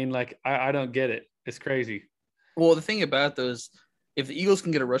know what I mean? Like I don't get it. It's crazy. Well, the thing about those, if the Eagles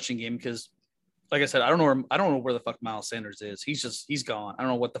can get a rushing game, because like I said, I don't know where the fuck Miles Sanders is. He's gone. I don't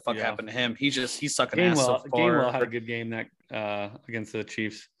know what the fuck happened to him. He's sucking ass so far. Gainwell had a good game against the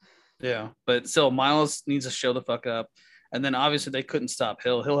Chiefs. Yeah, but still, Miles needs to show the fuck up. And then obviously they couldn't stop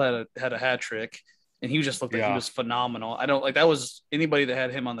Hill. Hill had a hat trick, and he just looked like he was phenomenal. I don't like that was anybody that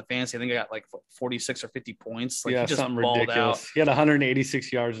had him on the fantasy. I think I got like 46 or 50 points. Like he just something balled ridiculous. Out. He had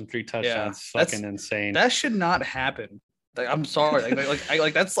 186 yards and 3 touchdowns. Yeah, fucking insane. That should not happen. Like, I'm sorry.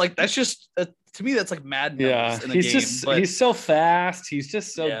 That's just to me that's like mad numbers in the game. He's so fast. He's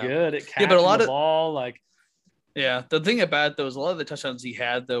just so good at catching the ball. Like Yeah, the thing about it, though is a lot of the touchdowns he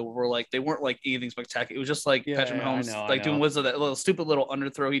had though were like they weren't like anything spectacular. It was just like Yeah, Patrick yeah, I Mahomes know, I like doing know. what's that little stupid little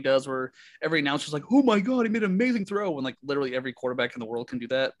underthrow he does where every announcer's like, "Oh my god, he made an amazing throw!" And like literally every quarterback in the world can do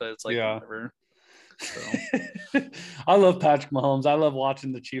that, but it's like Yeah. whatever. So I love Patrick Mahomes. I love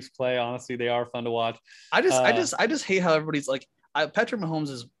watching the Chiefs play. Honestly, they are fun to watch. I just hate how everybody's like, Patrick Mahomes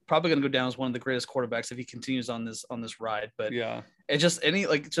is probably going to go down as one of the greatest quarterbacks if he continues on this ride. But Yeah. it just any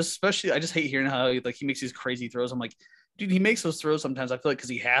like just especially I just hate hearing how like he makes these crazy throws. I'm like, dude, he makes those throws sometimes. I feel like because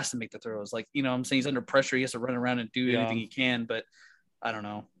he has to make the throws. Like you know, I'm saying he's under pressure. He has to run around and do anything Yeah. he can. But I don't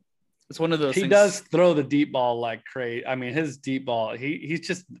know. It's one of those He things. does throw the deep ball like crazy. I mean, his deep ball, he's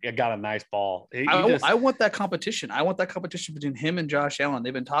just got a nice ball. He just, I want that competition. I want that competition between him and Josh Allen.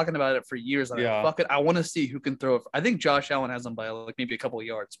 They've been talking about it for years. And yeah. fuck it. I want to see who can throw it. I think Josh Allen has him by like maybe a couple of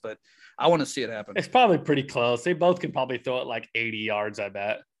yards, but I want to see it happen. It's probably pretty close. They both can probably throw it like 80 yards, I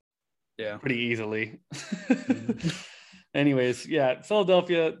bet. Yeah. Pretty easily. Anyways, yeah,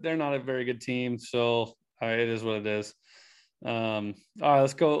 Philadelphia, they're not a very good team. So it is what it is. All right,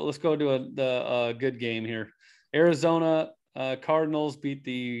 let's go to the good game here. Arizona Cardinals beat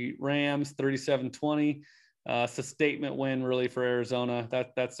the Rams 37-20. It's a statement win really for Arizona.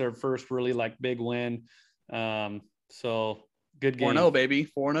 That's their first really like big win. So good game. 4-0, baby.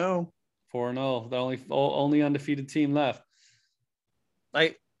 4-0. 4-0. The only undefeated team left.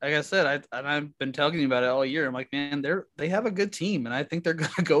 Like I said, I've been telling you about it all year. I'm like, man, they have a good team, and I think they're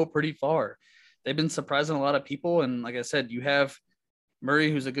gonna go pretty far. They've been surprising a lot of people, and like I said, you have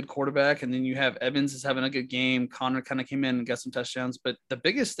Murray, who's a good quarterback, and then you have Evans is having a good game. Connor kind of came in and got some touchdowns, but the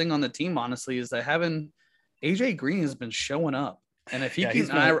biggest thing on the team, honestly, is that having AJ Green has been showing up, and if he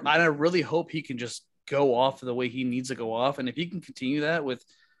can, I really hope he can just go off the way he needs to go off, and if he can continue that with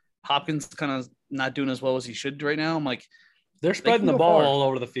Hopkins kind of not doing as well as he should right now, I'm like, they're spreading the ball all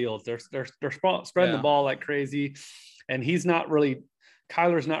over the field. They're spreading the ball like crazy, and he's not really.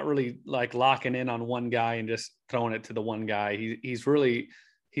 Kyler's not really like locking in on one guy and just throwing it to the one guy. He's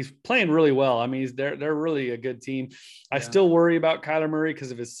playing really well. I mean, they're really a good team. I still worry about Kyler Murray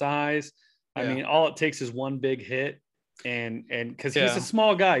because of his size. I mean, all it takes is one big hit, and because he's a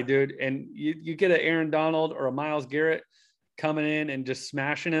small guy, dude. And you get an Aaron Donald or a Myles Garrett coming in and just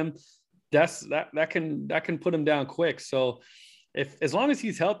smashing him. That can put him down quick. So as long as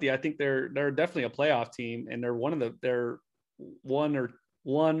he's healthy, I think they're definitely a playoff team, and they're one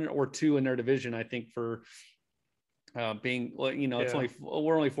or two in their division, I think, for being, well, you know,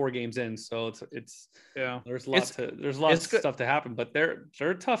 we're only 4 games in, so it's there's lots of stuff to happen, but they're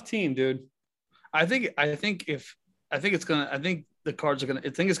a tough team, dude. I think the Cards are gonna. I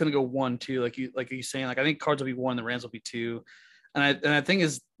think it's gonna go 1-2, like you saying. Like I think Cards will be 1, the Rams will be 2, and I think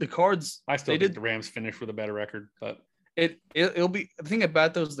is the Cards. I still think the Rams finish with a better record, but it'll be the thing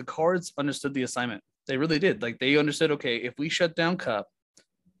about those. The Cards understood the assignment. They really did. Like they understood. Okay, if we shut down Cup,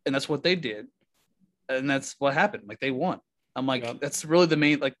 and that's what they did, and that's what happened. Like they won. I'm like, that's really the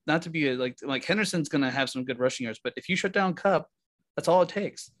main. Like not to be like Henderson's gonna have some good rushing yards, but if you shut down Cup, that's all it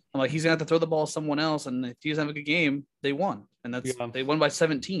takes. I'm like, he's gonna have to throw the ball to someone else, and if he doesn't have a good game, they won, and they won by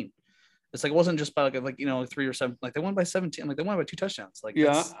 17. It's like it wasn't just by like 3 or 7. Like they won by 17. Like they won by 2 touchdowns. Like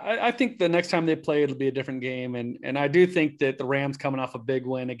I think the next time they play, it'll be a different game, and I do think that the Rams coming off a big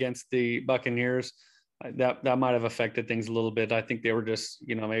win against the Buccaneers, that might have affected things a little bit. I think they were just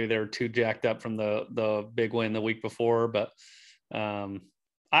maybe they were too jacked up from the big win the week before, but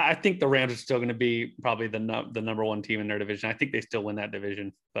I think the Rams are still going to be probably the number 1 team in their division. I think they still win that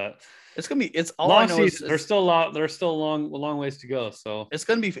division, but it's all long season. There's still a long ways to go. So it's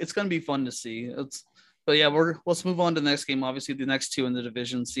gonna be fun to see. But yeah, let's move on to the next game. Obviously, the next 2 in the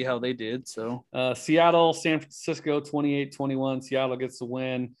division, see how they did. So Seattle, San Francisco, 28-21. Seattle gets the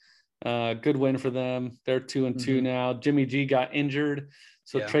win. Good win for them. They're 2-2 now. Jimmy G got injured.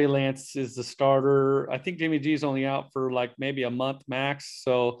 So Trey Lance is the starter. I think Jimmy G is only out for like maybe a month max.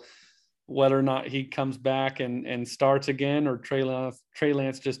 So whether or not he comes back and starts again, or Trey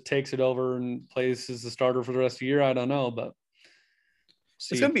Lance just takes it over and plays as the starter for the rest of the year, I don't know. But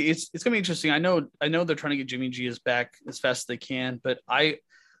it's gonna be interesting. I know they're trying to get Jimmy G back as fast as they can, but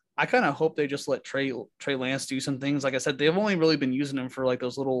I kind of hope they just let Trey Lance do some things. Like I said, they've only really been using him for like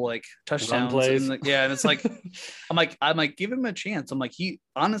those little like touchdowns. And it's like I'm like give him a chance. I'm like he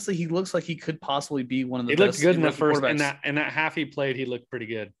looks like he could possibly be one of the best. He looked good in the first in that half he played. He looked pretty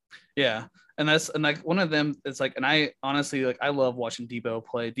good. Yeah, and like one of them. It's like, and I honestly I love watching Debo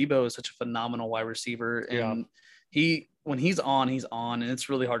play. Debo is such a phenomenal wide receiver, and when he's on, and it's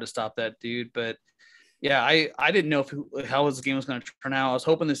really hard to stop that dude. But yeah, I didn't know how his game was going to turn out. I was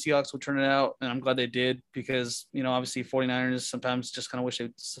hoping the Seahawks would turn it out, and I'm glad they did because, obviously 49ers sometimes just kind of wish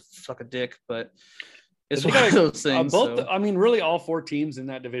they'd suck a dick. But It's one of those things. I mean, really, all 4 teams in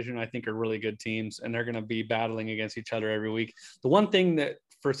that division, I think, are really good teams, and they're going to be battling against each other every week. The one thing that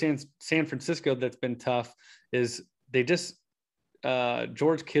for San Francisco that's been tough is they just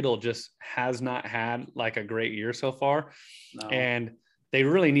George Kittle just has not had like a great year so far, and they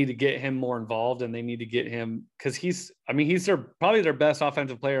really need to get him more involved, and they need to get him because he's probably their best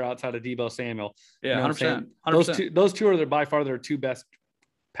offensive player outside of Deebo Samuel. Yeah, you know 100%. 100%. Those two are by far their 2 best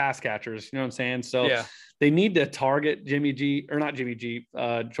pass catchers. You know what I'm saying? So they need to target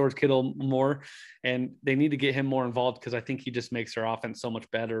George Kittle more, and they need to get him more involved because I think he just makes their offense so much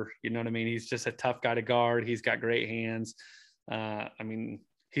better. You know what I mean? He's just a tough guy to guard. He's got great hands.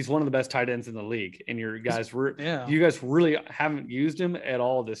 He's one of the best tight ends in the league, and you guys really haven't used him at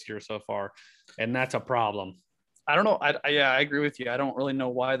all this year so far, and that's a problem. I don't know. I agree with you. I don't really know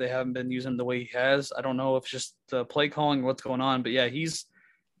why they haven't been using him the way he has. I don't know if it's just the play calling, what's going on, but yeah, he's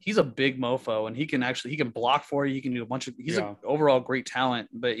a big mofo, and he can block for you. He can do a bunch of. He's an overall great talent,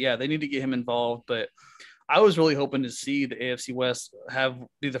 but yeah, they need to get him involved. But I was really hoping to see the AFC West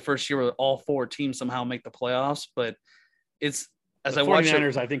be the first year where all 4 teams somehow make the playoffs, but it's. As the I watch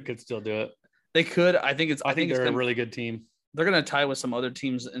it, I think could still do it. They could. I think they're a really good team. They're going to tie with some other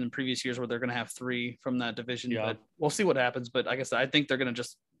teams in previous years where they're going to have 3 from that division. But we'll see what happens. But like I said, I think they're going to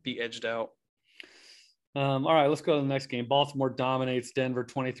just be edged out. All right, let's go to the next game. Baltimore dominates Denver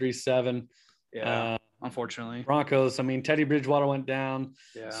 23-7. Yeah, unfortunately. Broncos. I mean, Teddy Bridgewater went down.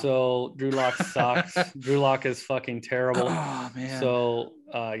 Yeah. So Drew Lock sucks. Drew Lock is fucking terrible. Oh man. So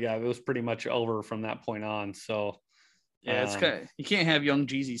it was pretty much over from that point on. So. Yeah, it's kind of, you can't have Young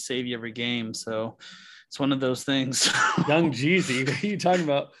Jeezy save you every game, so it's one of those things. Young Jeezy, what are you talking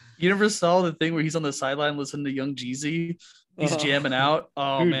about? You never saw the thing where he's on the sideline listening to Young Jeezy? He's jamming out.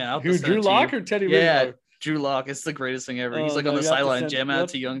 Oh man, who Drew Lock or Teddy Bridgewater? Yeah, Drew Lock. It's the greatest thing ever. He's like on the sideline jamming out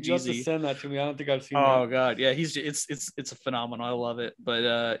to Young Jeezy. You have to send that to me. I don't think I've seen that. Oh god, yeah, it's a phenomenal. I love it.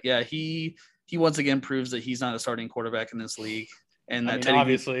 But he once again proves that he's not a starting quarterback in this league. And that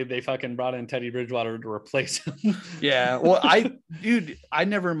obviously they fucking brought in Teddy Bridgewater to replace him. Yeah. Well, I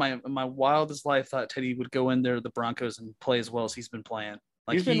never in my wildest life thought Teddy would go in there, the Broncos, and play as well as he's been playing.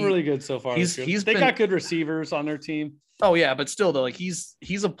 Like he's been really good so far. They got good receivers on their team. Oh yeah, but still though, like he's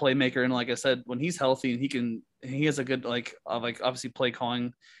a playmaker, and like I said, when he's healthy and he has a good like obviously play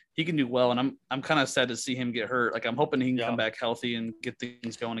calling, he can do well. And I'm kind of sad to see him get hurt. Like I'm hoping he can come back healthy and get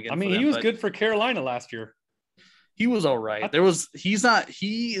things going again. I mean, he was good for Carolina last year. He was all right. He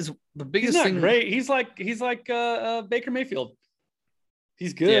is the biggest thing. Great. He's like Baker Mayfield.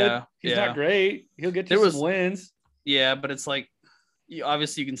 He's good. Yeah, he's not great. He'll get you some wins. Yeah, but it's like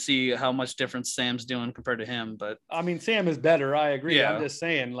obviously you can see how much difference Sam's doing compared to him. But I mean, Sam is better. I agree. Yeah. I'm just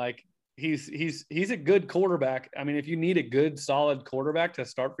saying, like he's a good quarterback. I mean, if you need a good, solid quarterback to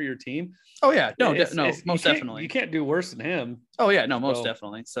start for your team. Oh yeah, most definitely. You can't do worse than him. Oh yeah, no, most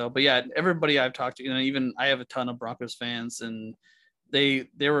definitely. So, but yeah, everybody I've talked to, even I have a ton of Broncos fans, and they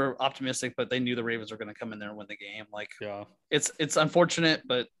were optimistic, but they knew the Ravens were going to come in there and win the game. Like, it's unfortunate,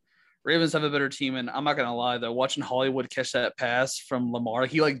 but Ravens have a better team, and I'm not gonna lie though. Watching Hollywood catch that pass from Lamar,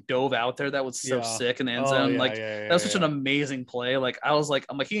 he like dove out there. That was so sick in the end zone. That was such an amazing play. Like I'm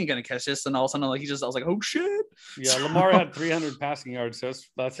like, he ain't gonna catch this, and all of a sudden, like I was like, oh shit. Yeah, Lamar had 300 passing yards. So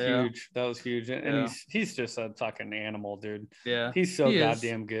that's huge. That was huge, and he's just a fucking animal, dude. Yeah, he's so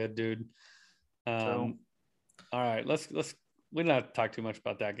goddamn good, dude. All right, let's we don't have to talk too much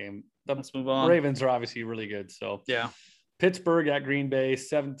about that game. Let's move on. Ravens are obviously really good, so yeah. Pittsburgh at Green Bay,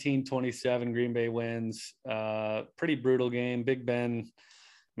 17-27. Green Bay wins. Pretty brutal game. Big Ben,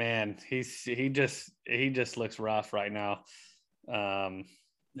 man, he just looks rough right now.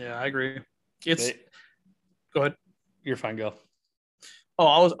 Yeah, I agree. Go ahead. You're fine. Go.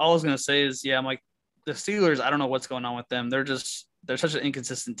 Oh, I was gonna say is I'm like the Steelers. I don't know what's going on with them. They're such an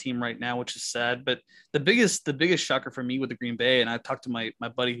inconsistent team right now, which is sad. But the biggest shocker for me with the Green Bay, and I talked to my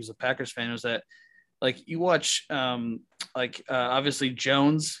buddy who's a Packers fan, was that. Like you watch, obviously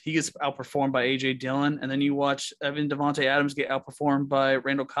Jones, he gets outperformed by AJ Dillon, and then you watch Evan Devontae Adams get outperformed by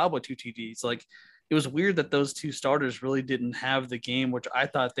Randall Cobb with 2 TDs. Like it was weird that those 2 starters really didn't have the game, which I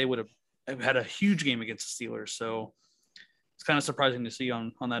thought they would have had a huge game against the Steelers. So it's kind of surprising to see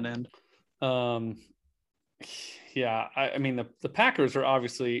on that end. Yeah, I mean the Packers are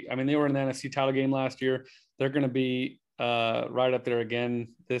obviously. I mean they were in the NFC title game last year. They're going to be right up there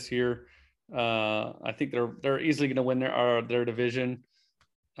again this year. I think they're easily going to win their division.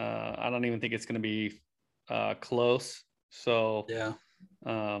 I don't even think it's going to be close. So yeah.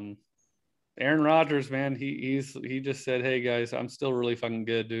 Aaron Rodgers, man, he just said, "Hey guys, I'm still really fucking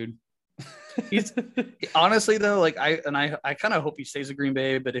good, dude." He's honestly though, like I kind of hope he stays at Green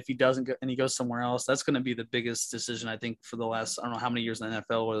Bay, but if he doesn't go and he goes somewhere else, that's going to be the biggest decision I think for the last I don't know how many years in the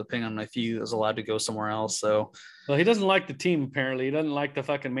NFL, or depending on if he is allowed to go somewhere else. So, well, he doesn't like the team. Apparently, he doesn't like the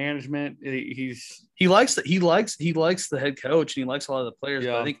fucking management. He likes the head coach and he likes a lot of the players.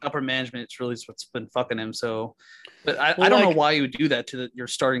 Yeah. But I think upper management is really what's been fucking him. So, but I Well, don't know like- why you would do that to your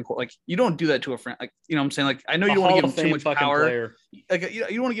starting. Like you don't do that to a friend. Like you know what I'm saying. Like I know a you don't want Hall to give of him too Fame much fucking power. player. Like you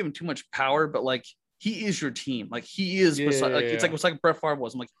don't want to give him too much power, but like he is your team. Like he is. Yeah, like it's like Brett Favre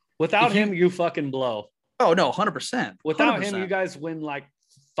was. I'm like Without if you- him, you fucking blow. oh no, 100%. Without him, you guys win like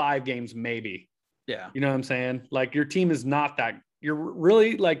 5 games, maybe. Yeah. You know what I'm saying? Like your team is not that. You're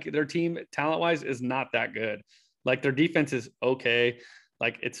really like their team talent wise is not that good. Like their defense is okay.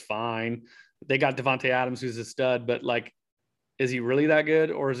 Like it's fine. They got Devontae Adams, who's a stud, but like, is he really that good,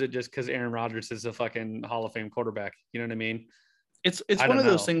 or is it just because Aaron Rodgers is a fucking Hall of Fame quarterback? You know what I mean? It's I one don't of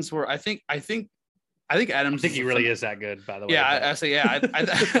those know. things where I think Adams. I think he really is that good. By the way. Yeah, but- I say yeah.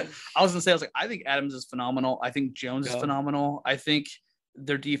 I was gonna say I was like I think Adams is phenomenal. I think Jones is Yeah. phenomenal. I think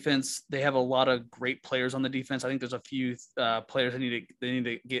their defense, they have a lot of great players on the defense. I think there's a few players they need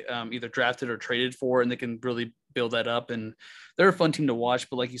to get either drafted or traded for, and they can really build that up. And they're a fun team to watch.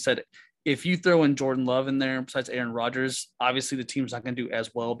 But like you said, if you throw in Jordan Love in there, besides Aaron Rodgers, obviously the team's not going to do as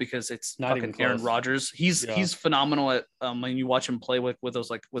well because it's Not even fucking Aaron close. Rodgers. He's Yeah. he's phenomenal at when you watch him play with those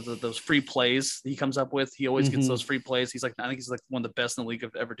those free plays he comes up with. He always gets Mhm. those free plays. I think he's like one of the best in the league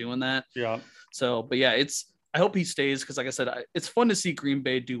of ever doing that. Yeah. So, but yeah, I hope he stays because, like I said, it's fun to see Green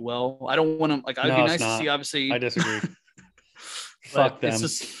Bay do well. I don't want him like. It'd No, be it's nice to not. see. Obviously, I disagree. but Fuck them. It's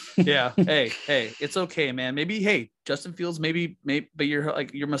just, yeah. hey, it's okay, man. Maybe, Justin Fields, maybe, but you're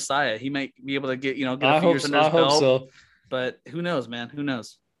like your Messiah. He might be able to get get I a few hope years so. under his I hope belt. so. But who knows, man? Who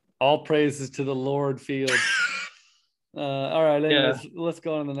knows? All praises to the Lord Field. All right, anyways, Yeah. let's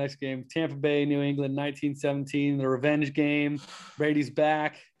go on to the next game. Tampa Bay, New England, 1917, the revenge game. Brady's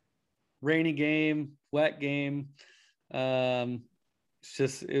back. Rainy game, wet game.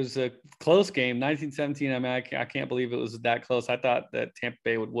 It was a close game. 1917. I mean, I can't believe it was that close. I thought that Tampa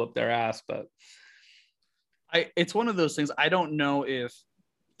Bay would whoop their ass, but It's one of those things. I don't know if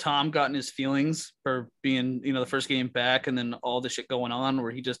Tom got in his feelings for being, the first game back and then all the shit going on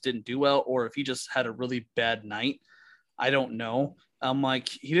where he just didn't do well, or if he just had a really bad night. I don't know. Like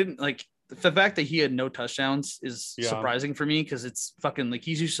he didn't like the fact that he had no touchdowns is Yeah. surprising for me because it's fucking like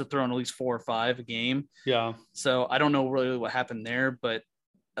he's used to throwing at least 4 or 5 a game. yeah. So I don't know really what happened there, but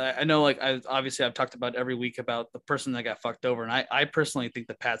I know like I've talked about every week about the person that got fucked over, and I personally think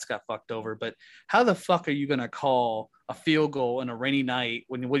the Pats got fucked over. But how the fuck are you gonna call a field goal in a rainy night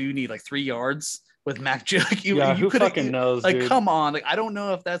when what do you need like 3 yards with Mac Jones? Who fucking knows, Like, dude? come on, like I don't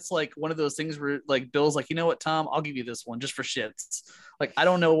know if that's like one of those things where like Bill's like, you know what, Tom, I'll give you this one just for shits. Like I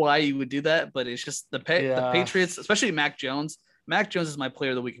don't know why you would do that, but it's just the Patriots, especially Mac Jones. Mac Jones is my player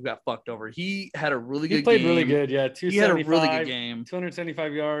of the week who got fucked over. He had a really good He played game. really good. Yeah. He had a really good game.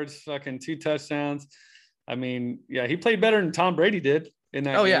 275 yards, fucking 2 touchdowns. I mean, yeah, he played better than Tom Brady did in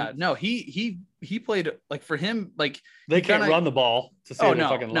that Oh game. yeah, no, he played like for him like They he can't kinda- run the ball to save their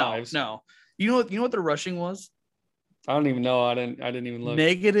fucking lives. No. You know what the rushing was? I don't even know. I didn't even look.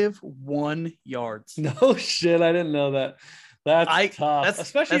 -1 yards. No shit, I didn't know that. That's tough, that's-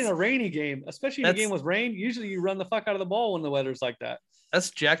 especially in that's- a rainy game. Especially in a that's- game with rain. Usually, you run the fuck out of the ball when the weather's like that. That's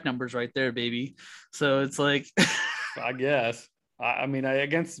jack numbers right there, baby. So it's like I guess. I mean,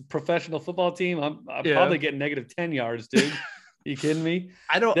 against a professional football team, I'm Yeah. probably getting -10 yards, dude. You kidding me?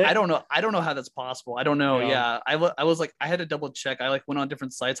 I don't know how that's possible. I don't know. Yeah. Yeah. I was like, I had to double check. I like went on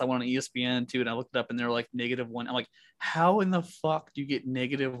different sites. I went on ESPN too, and I looked it up and they're like -1. I'm like, how in the fuck do you get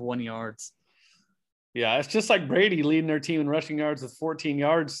 -1 yards? Yeah, it's just like Brady leading their team in rushing yards with 14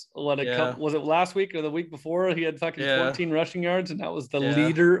 yards. Yeah. Was it last week or the week before? He had fucking Yeah. 14 rushing yards, and that was the Yeah.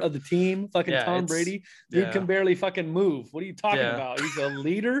 leader of the team. Fucking Yeah, Tom it's- Brady. Dude yeah. can barely fucking move. What are you talking Yeah. about? He's a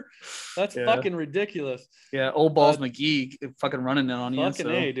leader? That's Yeah. fucking ridiculous. Yeah, old balls McGee fucking running it on you. Fucking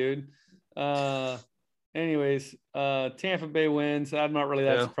So. A, dude. Anyways, Tampa Bay wins. I'm not really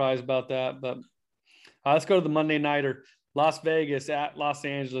that Yeah. surprised about that, but let's go to the Monday nighter. Las Vegas at Los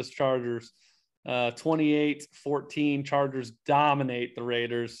Angeles Chargers. 28-14. Chargers dominate the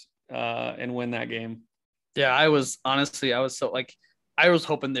Raiders and win that game. Yeah, I was so like I was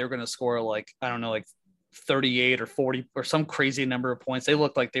hoping they were going to score like I don't know like 38 or 40 or some crazy number of points. They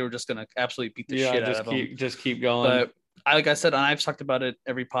looked like they were just going to absolutely beat the shit out of them. Just keep going. But like I said, and I've talked about it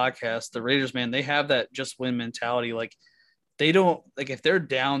every podcast, the Raiders, man, they have that just win mentality. Like they don't like if they're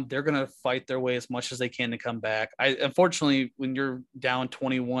down, they're gonna fight their way as much as they can to come back. Unfortunately, when you're down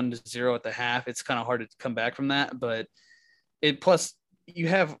 21-0 at the half, it's kind of hard to come back from that. But plus you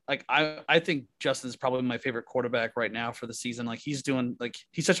have like I think Justin's probably my favorite quarterback right now for the season. Like he's doing like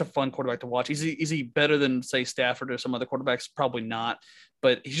he's such a fun quarterback to watch. Is he better than say Stafford or some other quarterbacks? Probably not,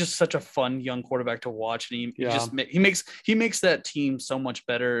 but he's just such a fun young quarterback to watch, and he makes that team so much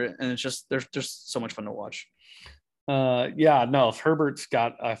better, and it's just there's just so much fun to watch. Yeah, no, Herbert's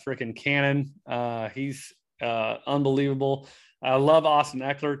got a freaking cannon. He's unbelievable. I love Austin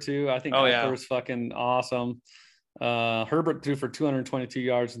Eckler too. I think Eckler is fucking awesome. Herbert threw for 222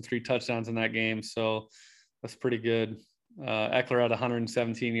 yards and 3 touchdowns in that game, so that's pretty good. Eckler had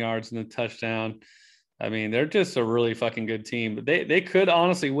 117 yards and a touchdown. I mean, they're just a really fucking good team. But they could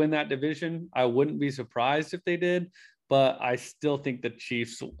honestly win that division. I wouldn't be surprised if they did, but I still think the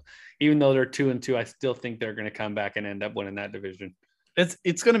Chiefs, even though they're 2-2, I still think they're going to come back and end up winning that division.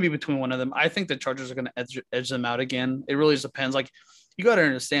 It's going to be between one of them. I think the Chargers are going to edge them out again. It really just depends. Like, you got to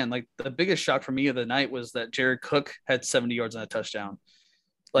understand, like, the biggest shock for me of the night was that Jared Cook had 70 yards and a touchdown.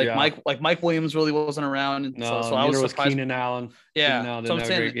 Mike Williams really wasn't around. And no, so I was surprised. Keenan Allen. Yeah. Keenan Allen didn't have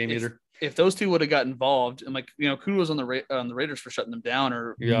a great game either. If those two would have got involved, and kudos on the Raiders for shutting them down,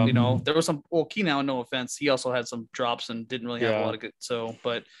 or there was some. Well, Keenan Allen, no offense, he also had some drops and didn't really have a lot of good. So,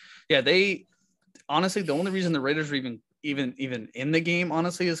 but yeah, they honestly the only reason the Raiders are even in the game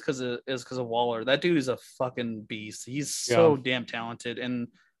honestly is because of Waller. That dude is a fucking beast. He's so damn talented, and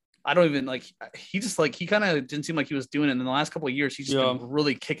I don't even he kind of didn't seem like he was doing it in the last couple of years. He's just been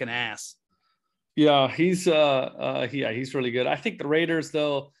really kicking ass. Yeah, he's really good. I think the Raiders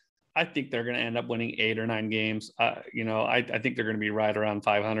though. I think they're going to end up winning 8 or 9 games. I think they're going to be right around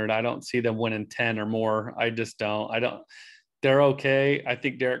 500. I don't see them winning 10 or more. I just don't. They're okay. I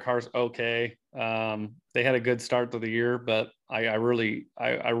think Derek Carr's okay. They had a good start to the year, but I really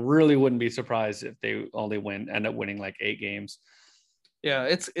wouldn't be surprised if they only end up winning like 8 games. Yeah,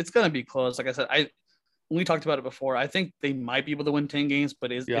 it's going to be close. Like I said, we talked about it before. I think they might be able to win 10 games,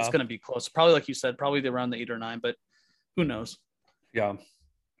 but it's going to be close. Probably like you said, probably around the 8 or 9, but who knows? Yeah.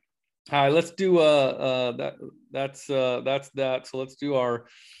 All right, let's do that's that. So let's do our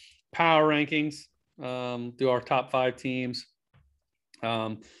power rankings. Do our top 5 teams.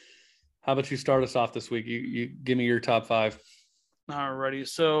 How about you start us off this week? You give me your top 5. Alrighty.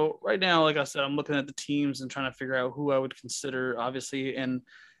 So right now, like I said, I'm looking at the teams and trying to figure out who I would consider, obviously, and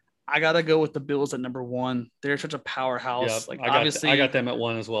I gotta go with the Bills at number 1. They're such a powerhouse. Yep, I got them at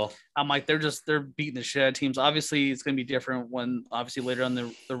 1 as well. I'm like, they're beating the shit out of teams. Obviously, it's gonna be different when obviously later on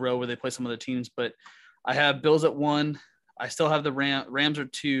the road where they play some of the teams. But I have Bills at 1. I still have the Rams are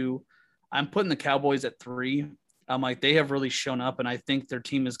 2. I'm putting the Cowboys at 3. I'm like, they have really shown up, and I think their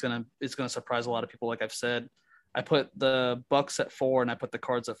team is gonna surprise a lot of people. Like I've said, I put the Bucks at 4, and I put the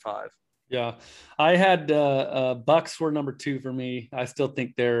Cards at 5. Yeah, I had Bucks were number 2 for me. I still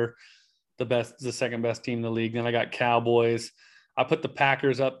think they're the second best team in the league. Then I got Cowboys. I put the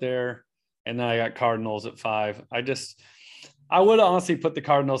Packers up there, and then I got Cardinals at 5. I would honestly put the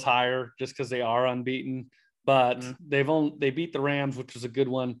Cardinals higher just because they are unbeaten, but they beat the Rams, which was a good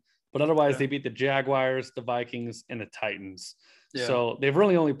one. But otherwise, they beat the Jaguars, the Vikings, and the Titans. Yeah. So they've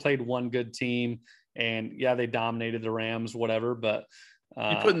really only played one good team, and they dominated the Rams, whatever. But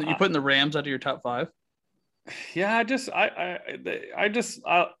you putting the Rams out of your top 5? Yeah, I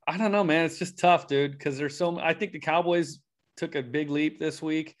don't know, man. It's just tough, dude, because I think the Cowboys took a big leap this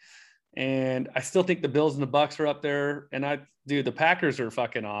week, and I still think the Bills and the Bucks are up there. And the Packers are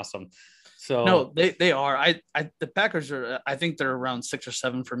fucking awesome. So no, they are. The Packers are. I think they're around 6 or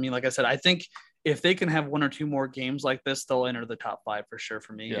 7 for me. Like I said, I think if they can have 1 or 2 more games like this, they'll enter the top 5 for sure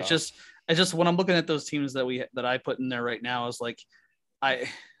for me. Yeah. It's just when I'm looking at those teams that I put in there right now, is like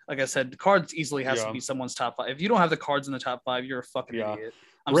like I said, the Cards easily has to be someone's top 5. If you don't have the Cards in the top 5, you're a fucking idiot.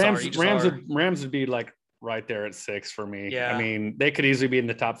 Rams would be like right there at 6 for me. Yeah. I mean, they could easily be in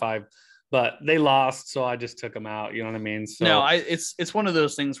the top 5, but they lost, so I just took them out. You know what I mean? So no, it's one of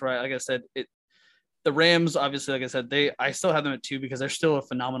those things where, like I said, the Rams, obviously, like I said, I still have them at 2 because they're still a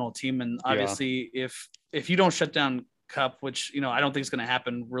phenomenal team. And obviously if you don't shut down Kupp, which, I don't think is going to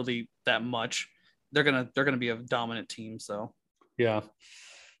happen really that much, they're going to be a dominant team. So, yeah.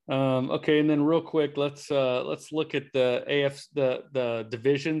 Okay. And then real quick, let's look at the the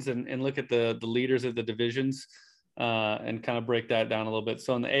divisions and look at the leaders of the divisions, and kind of break that down a little bit.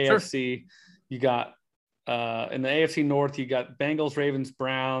 So in the AFC, you got, in the AFC North, you got Bengals, Ravens,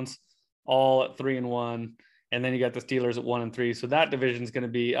 Browns, all at 3-1. And then you got the Steelers at 1-3. So that division is going to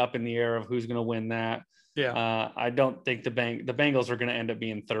be up in the air of who's going to win that. Yeah. I don't think the Bengals are going to end up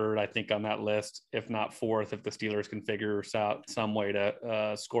being 3rd, I think, on that list, if not 4th, if the Steelers can figure out some way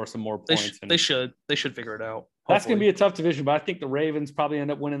to score some more points. They should figure it out. Hopefully. That's going to be a tough division, but I think the Ravens probably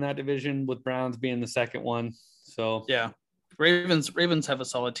end up winning that division, with Browns being the second one. So yeah. Ravens have a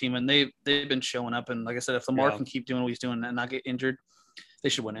solid team, and they've been showing up. And like I said, if Lamar can keep doing what he's doing and not get injured, they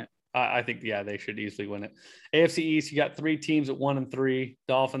should win it. I think, they should easily win it. AFC East, you got 3 teams at 1-3.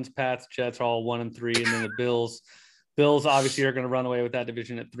 Dolphins, Pats, Jets are all 1-3, and then the Bills. Bills obviously are going to run away with that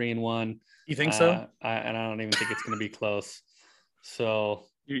division at 3-1. You think so? And I don't even think it's going to be close. So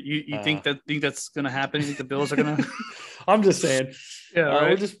you think that's going to happen? You think the Bills are going to? I'm just saying. Yeah,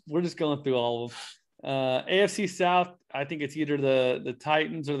 right. We're just going through all of them. AFC South, I think it's either the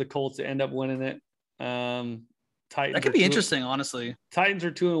Titans or the Colts that end up winning it. Titans that could be interesting, honestly. Titans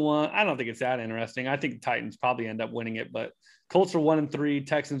are 2-1. I don't think it's that interesting. I think the Titans probably end up winning it, but Colts are 1-3.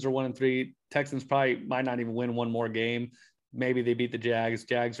 Texans are 1-3. Texans probably might not even win one more game. Maybe they beat the Jags.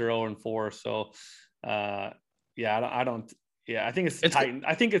 Jags are 0-4. So, I think it's the Titans.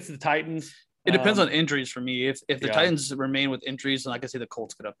 I think it's the Titans. It depends on injuries for me. If the Titans remain with injuries, then I can see the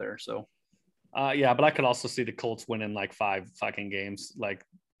Colts get up there. So, but I could also see the Colts winning like 5 fucking games. Like,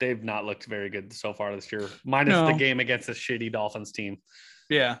 they've not looked very good so far this year, minus the game against a shitty Dolphins team.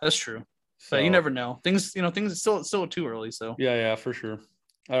 Yeah, that's true. So, but you never know. Things still too early. So yeah, for sure.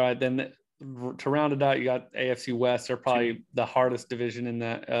 All right, then to round it out, you got AFC West. They're probably the hardest division in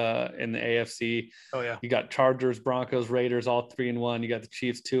the AFC. Oh yeah. You got Chargers, Broncos, Raiders, all 3-1. You got the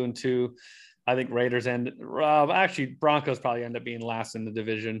Chiefs 2-2. I think Raiders Broncos probably end up being last in the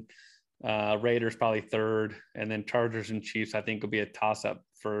division. Raiders probably third, and then Chargers and Chiefs I think will be a toss-up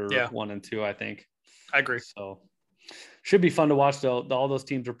for 1 and 2. I think. I agree. So should be fun to watch though. All those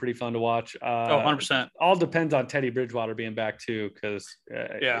teams are pretty fun to watch. 100%. All depends on Teddy Bridgewater being back too, because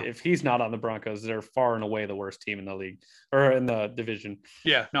if he's not on the Broncos, they're far and away the worst team in the league or in the division.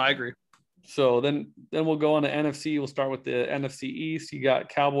 Yeah, no, I agree. So then we'll go on to NFC. We'll start with the NFC East. You got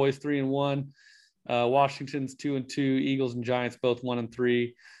Cowboys 3-1, Washington's 2-2, Eagles and Giants both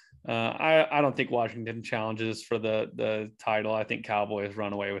 1-3. I don't think Washington challenges for the title. I think Cowboys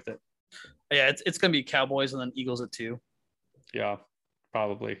run away with it. Yeah, it's going to be Cowboys and then Eagles at 2. Yeah,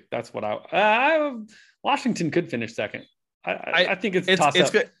 probably. That's what Washington could finish second. I think it's toss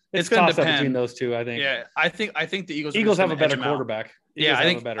up. It's going to depend between those two. I think. Yeah, I think the Eagles have a better quarterback. I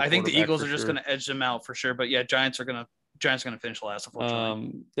think the Eagles are just going to edge them out for sure. But yeah, Giants are going to finish last.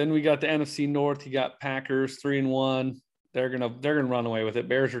 Unfortunately. Then we got the NFC North. You got Packers 3-1. They're gonna run away with it.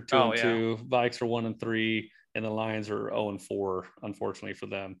 Bears are 2-2. Vikes are 1-3, and the Lions are 0-4. Unfortunately for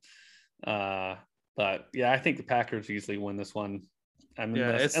them. But yeah, I think the Packers easily win this one. I mean,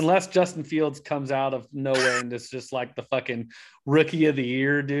 unless Justin Fields comes out of nowhere and it's just like the fucking rookie of the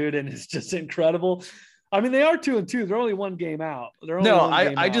year, dude, and it's just incredible. I mean, they are 2-2. They're only 1 game out.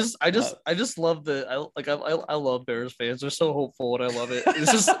 I just love I love Bears fans. They're so hopeful, and I love it.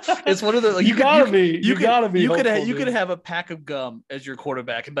 It's one of the you could have a pack of gum as your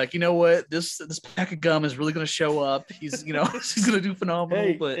quarterback and be like, you know what, this pack of gum is really going to show up. He's he's going to do phenomenal.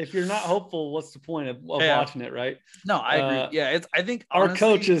 Hey, but if you're not hopeful, what's the point of watching it, right? No, I agree. I think our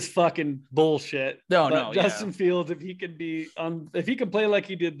coach is fucking bullshit. No, Justin Fields, if he can play like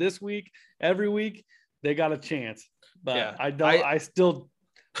he did this week, every week, they got a chance, but they're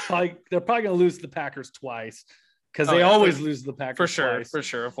probably going to lose the Packers twice because they always lose the Packers for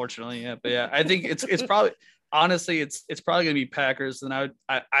sure. Unfortunately, yeah, but yeah, I think it's probably honestly it's probably going to be Packers, and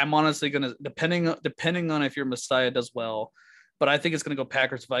I'm honestly going to depending on if your Messiah does well, but I think it's going to go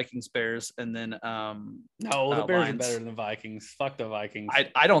Packers, Vikings, Bears, and then no, the Bears are better than the Vikings. Fuck the Vikings.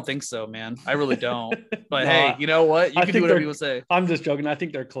 I don't think so, man. I really don't. But hey, you know what? You can do whatever you say. I'm just joking. I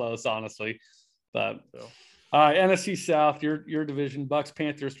think they're close, honestly. But all right, NFC South, your division, Bucks,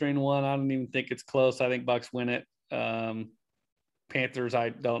 Panthers 3-1. I don't even think it's close. I think Bucks win it. Panthers,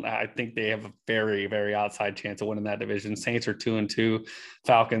 I think they have a very, very outside chance of winning that division. Saints are 2-2.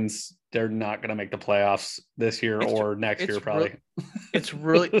 Falcons, they're not going to make the playoffs this year or next year, probably. It's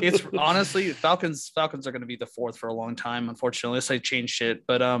honestly, Falcons are going to be the 4th for a long time, unfortunately, unless they change shit.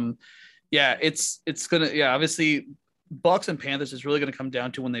 But it's going to, obviously, Bucks and Panthers is really going to come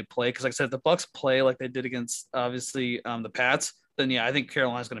down to when they play. Because like I said, if the Bucks play like they did against obviously the Pats, then I think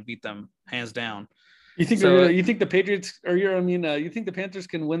Carolina's going to beat them hands down. You think the Patriots you think the Panthers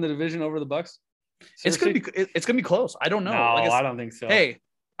can win the division over the Bucks? Seriously? It's gonna be close. I don't know. No, I don't think so. Hey,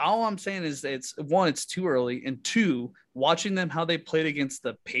 all I'm saying is it's too early, and 2, watching them how they played against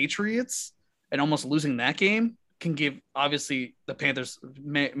the Patriots and almost losing that game can give obviously the Panthers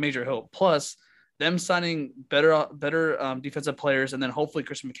major hope. Plus, them signing better defensive players, and then hopefully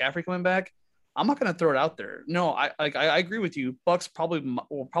Christian McCaffrey coming back. I'm not going to throw it out there. No, I agree with you. Bucks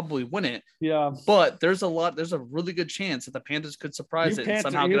will probably win it. Yeah, but there's a really good chance that the Panthers could surprise it and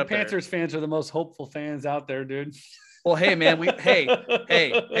somehow get up Panthers there. fans are the most hopeful fans out there, dude. Well, hey man,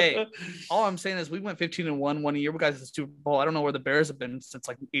 hey. All I'm saying is we went 15-1 one year. We got to the Super Bowl. I don't know where the Bears have been since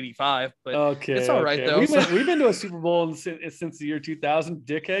like '85, but it's all right though. We've been to a Super Bowl since the year 2000,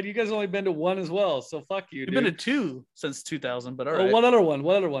 dickhead. You guys only been to one as well, so fuck you. We've been to two since 2000, but all right. What other one?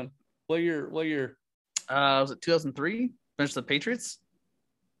 What year? Was it 2003? Finished the Patriots.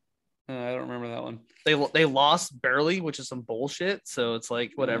 I don't remember that one. They lost barely, which is some bullshit. So it's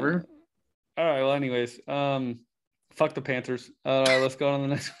like whatever. All right. Well, anyways, fuck the Panthers. All right, let's go on to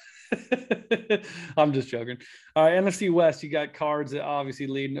the next. I'm just joking. All right, NFC West. You got Cards obviously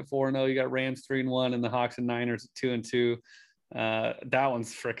leading at 4-0. You got Rams 3-1, and the Hawks and Niners at 2-2. That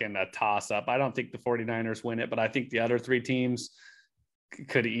one's freaking a toss up. I don't think the 49ers win it, but I think the other three teams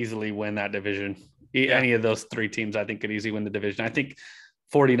could easily win that division. Any of those three teams, I think, could easily win the division. I think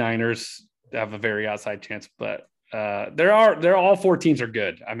 49ers have a very outside chance, but they're all four teams are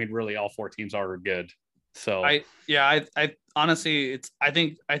good. I mean, really, all four teams are good. So I honestly, I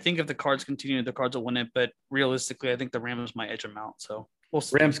think if the Cards continue, the Cards will win it. But realistically, I think the Rams might edge them out. So we'll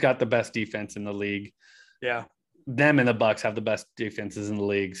see. Rams got the best defense in the league. Yeah, them and the Bucks have the best defenses in the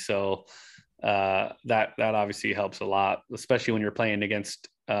league. So that obviously helps a lot, especially when you're playing against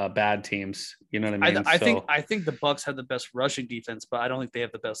bad teams. You know what I mean? I think the Bucks have the best rushing defense, but I don't think they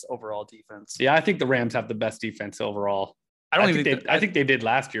have the best overall defense. Yeah, I think the Rams have the best defense overall. I think they did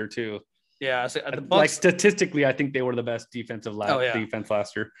last year too. Yeah, so the Bucks, like statistically, I think they were the best defensive defense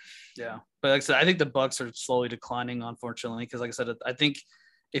last year. Yeah, but like I said, I think the Bucks are slowly declining, unfortunately, because like I said, I think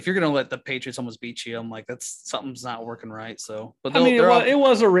if you're gonna let the Patriots almost beat you, I'm like something's not working right. So, but it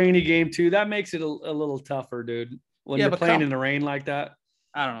was a rainy game too. That makes it a little tougher, dude. When you're playing in the rain like that.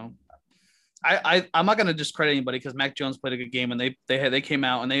 I don't know. I'm not gonna discredit anybody because Mac Jones played a good game and they came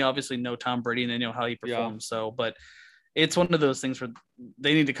out and they obviously know Tom Brady and they know how he performs. Yeah. So, but it's one of those things where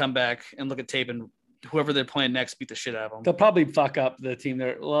they need to come back and look at tape and whoever they're playing next beat the shit out of them. They'll probably fuck up the team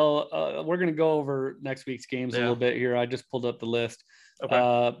there. Well, we're gonna go over next week's games a little bit here. I just pulled up the list.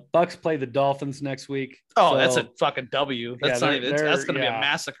 Okay. Bucks play the Dolphins next week. Oh, so, that's a fucking W. That's not even. That's gonna be a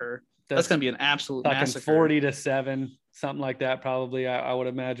massacre. That's gonna be an absolute massacre. 40-7, something like that. Probably, I would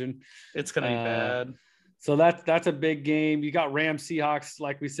imagine. It's gonna be bad. So that's a big game. You got Rams Seahawks,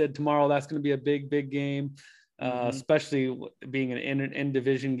 like we said, tomorrow. That's gonna be a big game. Especially being an in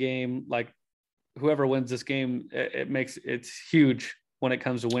division game. Like whoever wins this game, it's huge when it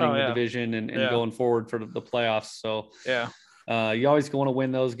comes to winning the division and going forward for the playoffs. So you always want to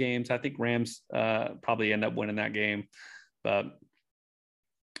win those games. I think Rams probably end up winning that game, but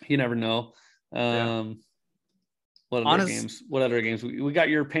you never know. What other games? We got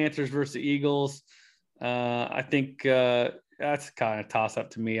your Panthers versus the Eagles. I think that's kind of toss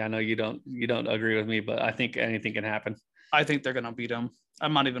up to me. I know you don't agree with me, but I think anything can happen. I think they're gonna beat them.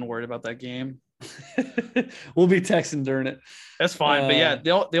 I'm not even worried about that game. We'll be texting during it. That's fine. But yeah,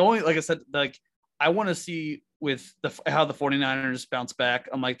 the only, like I said, like I want to see with how the 49ers bounce back.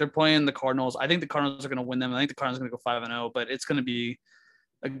 I'm like, they're playing the Cardinals. I think the Cardinals are going to win them. I think the Cardinals are going to go 5-0, but it's going to be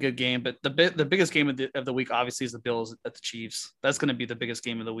a good game. But the biggest game of the week, obviously, is the Bills at the Chiefs. That's going to be the biggest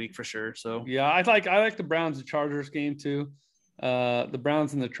game of the week for sure. So yeah, I like the Browns and Chargers game too. The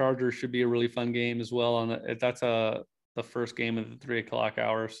Browns and the Chargers should be a really fun game as well. That's the first game of the 3:00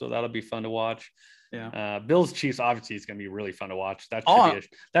 hour, so that'll be fun to watch. Yeah. Bills Chiefs obviously is going to be really fun to watch.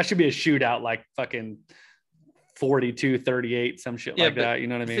 That should be a shootout, like fucking 42-38, some shit like that. You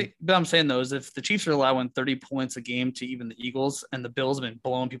know what I mean? But I'm saying though, is if the Chiefs are allowing 30 points a game to even the Eagles, and the Bills have been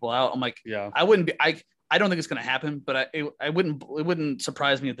blowing people out, I'm like, I wouldn't be. I don't think it's going to happen, but it wouldn't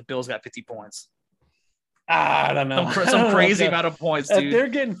surprise me if the Bills got 50 points. I don't know. Some crazy amount of points, dude. If they're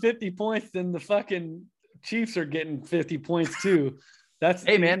getting 50 points, then the fucking Chiefs are getting 50 points too.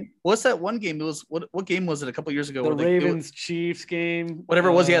 Hey man, what's that one game? It was what game was it a couple years ago? The Ravens Chiefs game, whatever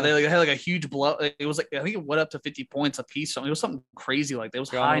it was. Yeah, they had like a huge blow. It was like I think it went up to 50 points a piece. It was something crazy like that. It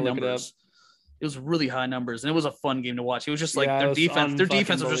was high numbers. It was really high numbers, and it was a fun game to watch. It was just like their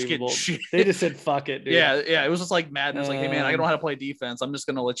defense was just getting shit. They just said fuck it, dude. Yeah. It was just like madness. Like, hey man, I don't know how to play defense. I'm just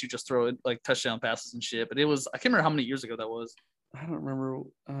gonna let you just throw it like touchdown passes and shit. But it was I can't remember how many years ago that was. I don't remember.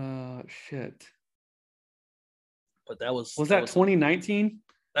 Shit. But that was 2019?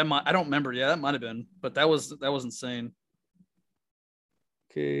 I don't remember. Yeah, that might have been. But that was insane.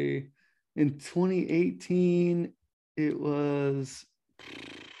 Okay. In 2018, it was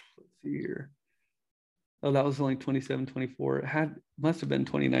let's see here. Oh, that was only 27, 24. It must have been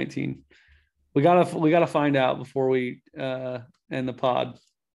 2019. We gotta find out before we end the pod.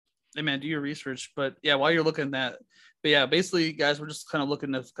 Hey man, do your research. But yeah, while you're looking at that, but yeah, basically, guys, we're just kind of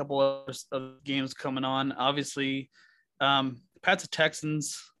looking at a couple of games coming on. Obviously, Pats and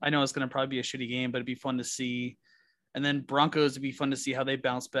Texans. I know it's going to probably be a shitty game, but it'd be fun to see. And then Broncos would be fun to see how they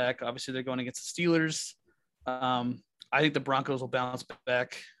bounce back. Obviously, they're going against the Steelers. I think the Broncos will bounce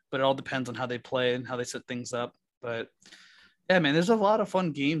back, but it all depends on how they play and how they set things up. But yeah, man, there's a lot of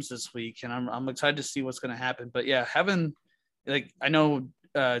fun games this week, and I'm excited to see what's going to happen. But yeah, having like I know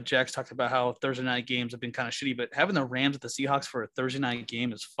Jack's talked about how Thursday night games have been kind of shitty, but having the Rams at the Seahawks for a Thursday night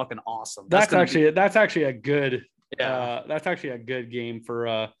game is fucking awesome. That's actually a good that's actually a good game for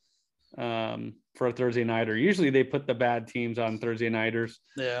a Thursday nighter. Usually they put the bad teams on Thursday nighters.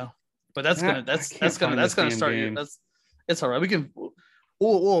 Yeah, but that's gonna start your it's all right.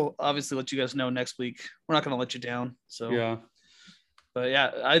 We'll obviously let you guys know next week. We're not gonna let you down. So yeah. But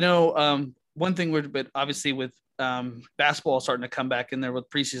yeah, I know one thing but obviously with basketball starting to come back in there with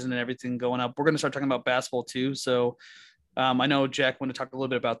preseason and everything going up, we're going to start talking about basketball too. So I know Jack wanted to talk a little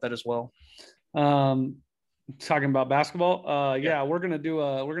bit about that as well. Talking about basketball. Yeah, we're going to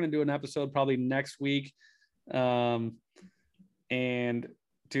do an episode probably next week. And we're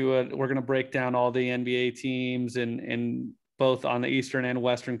going to break down all the NBA teams and both on the Eastern and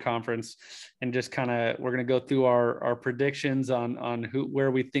Western Conference, and just kind of we're going to go through our predictions on where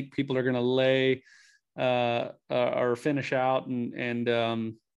we think people are going to lay or finish out, and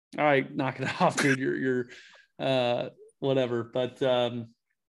all right, knock it off, dude. You're whatever. But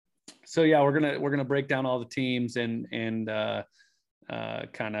so yeah, we're gonna break down all the teams and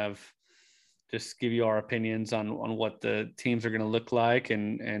kind of just give you our opinions on what the teams are going to look like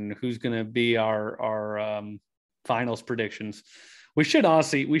and who's going to be our finals predictions. We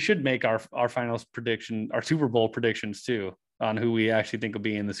should make our finals prediction, our Super Bowl predictions too, on who we actually think will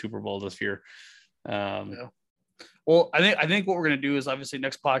be in the Super Bowl this year. Yeah. Well, I think what we're gonna do is obviously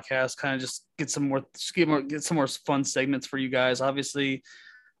next podcast kind of just get some more fun segments for you guys. Obviously,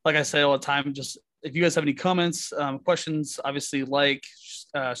 like I say all the time, just if you guys have any comments, questions, obviously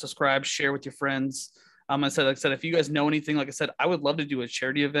subscribe, share with your friends. Like I said, if you guys know anything, like I said, I would love to do a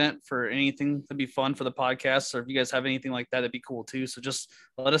charity event for anything that'd be fun for the podcast. Or if you guys have anything like that, that'd be cool too. So just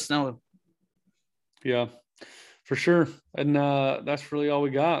let us know. Yeah, for sure. And that's really all we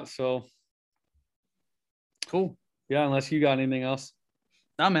got. So cool. Yeah, unless you got anything else.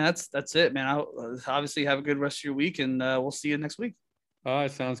 No, man, that's it, man. I'll obviously have a good rest of your week, and we'll see you next week. All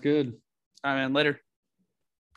right, sounds good. All right, man. Later.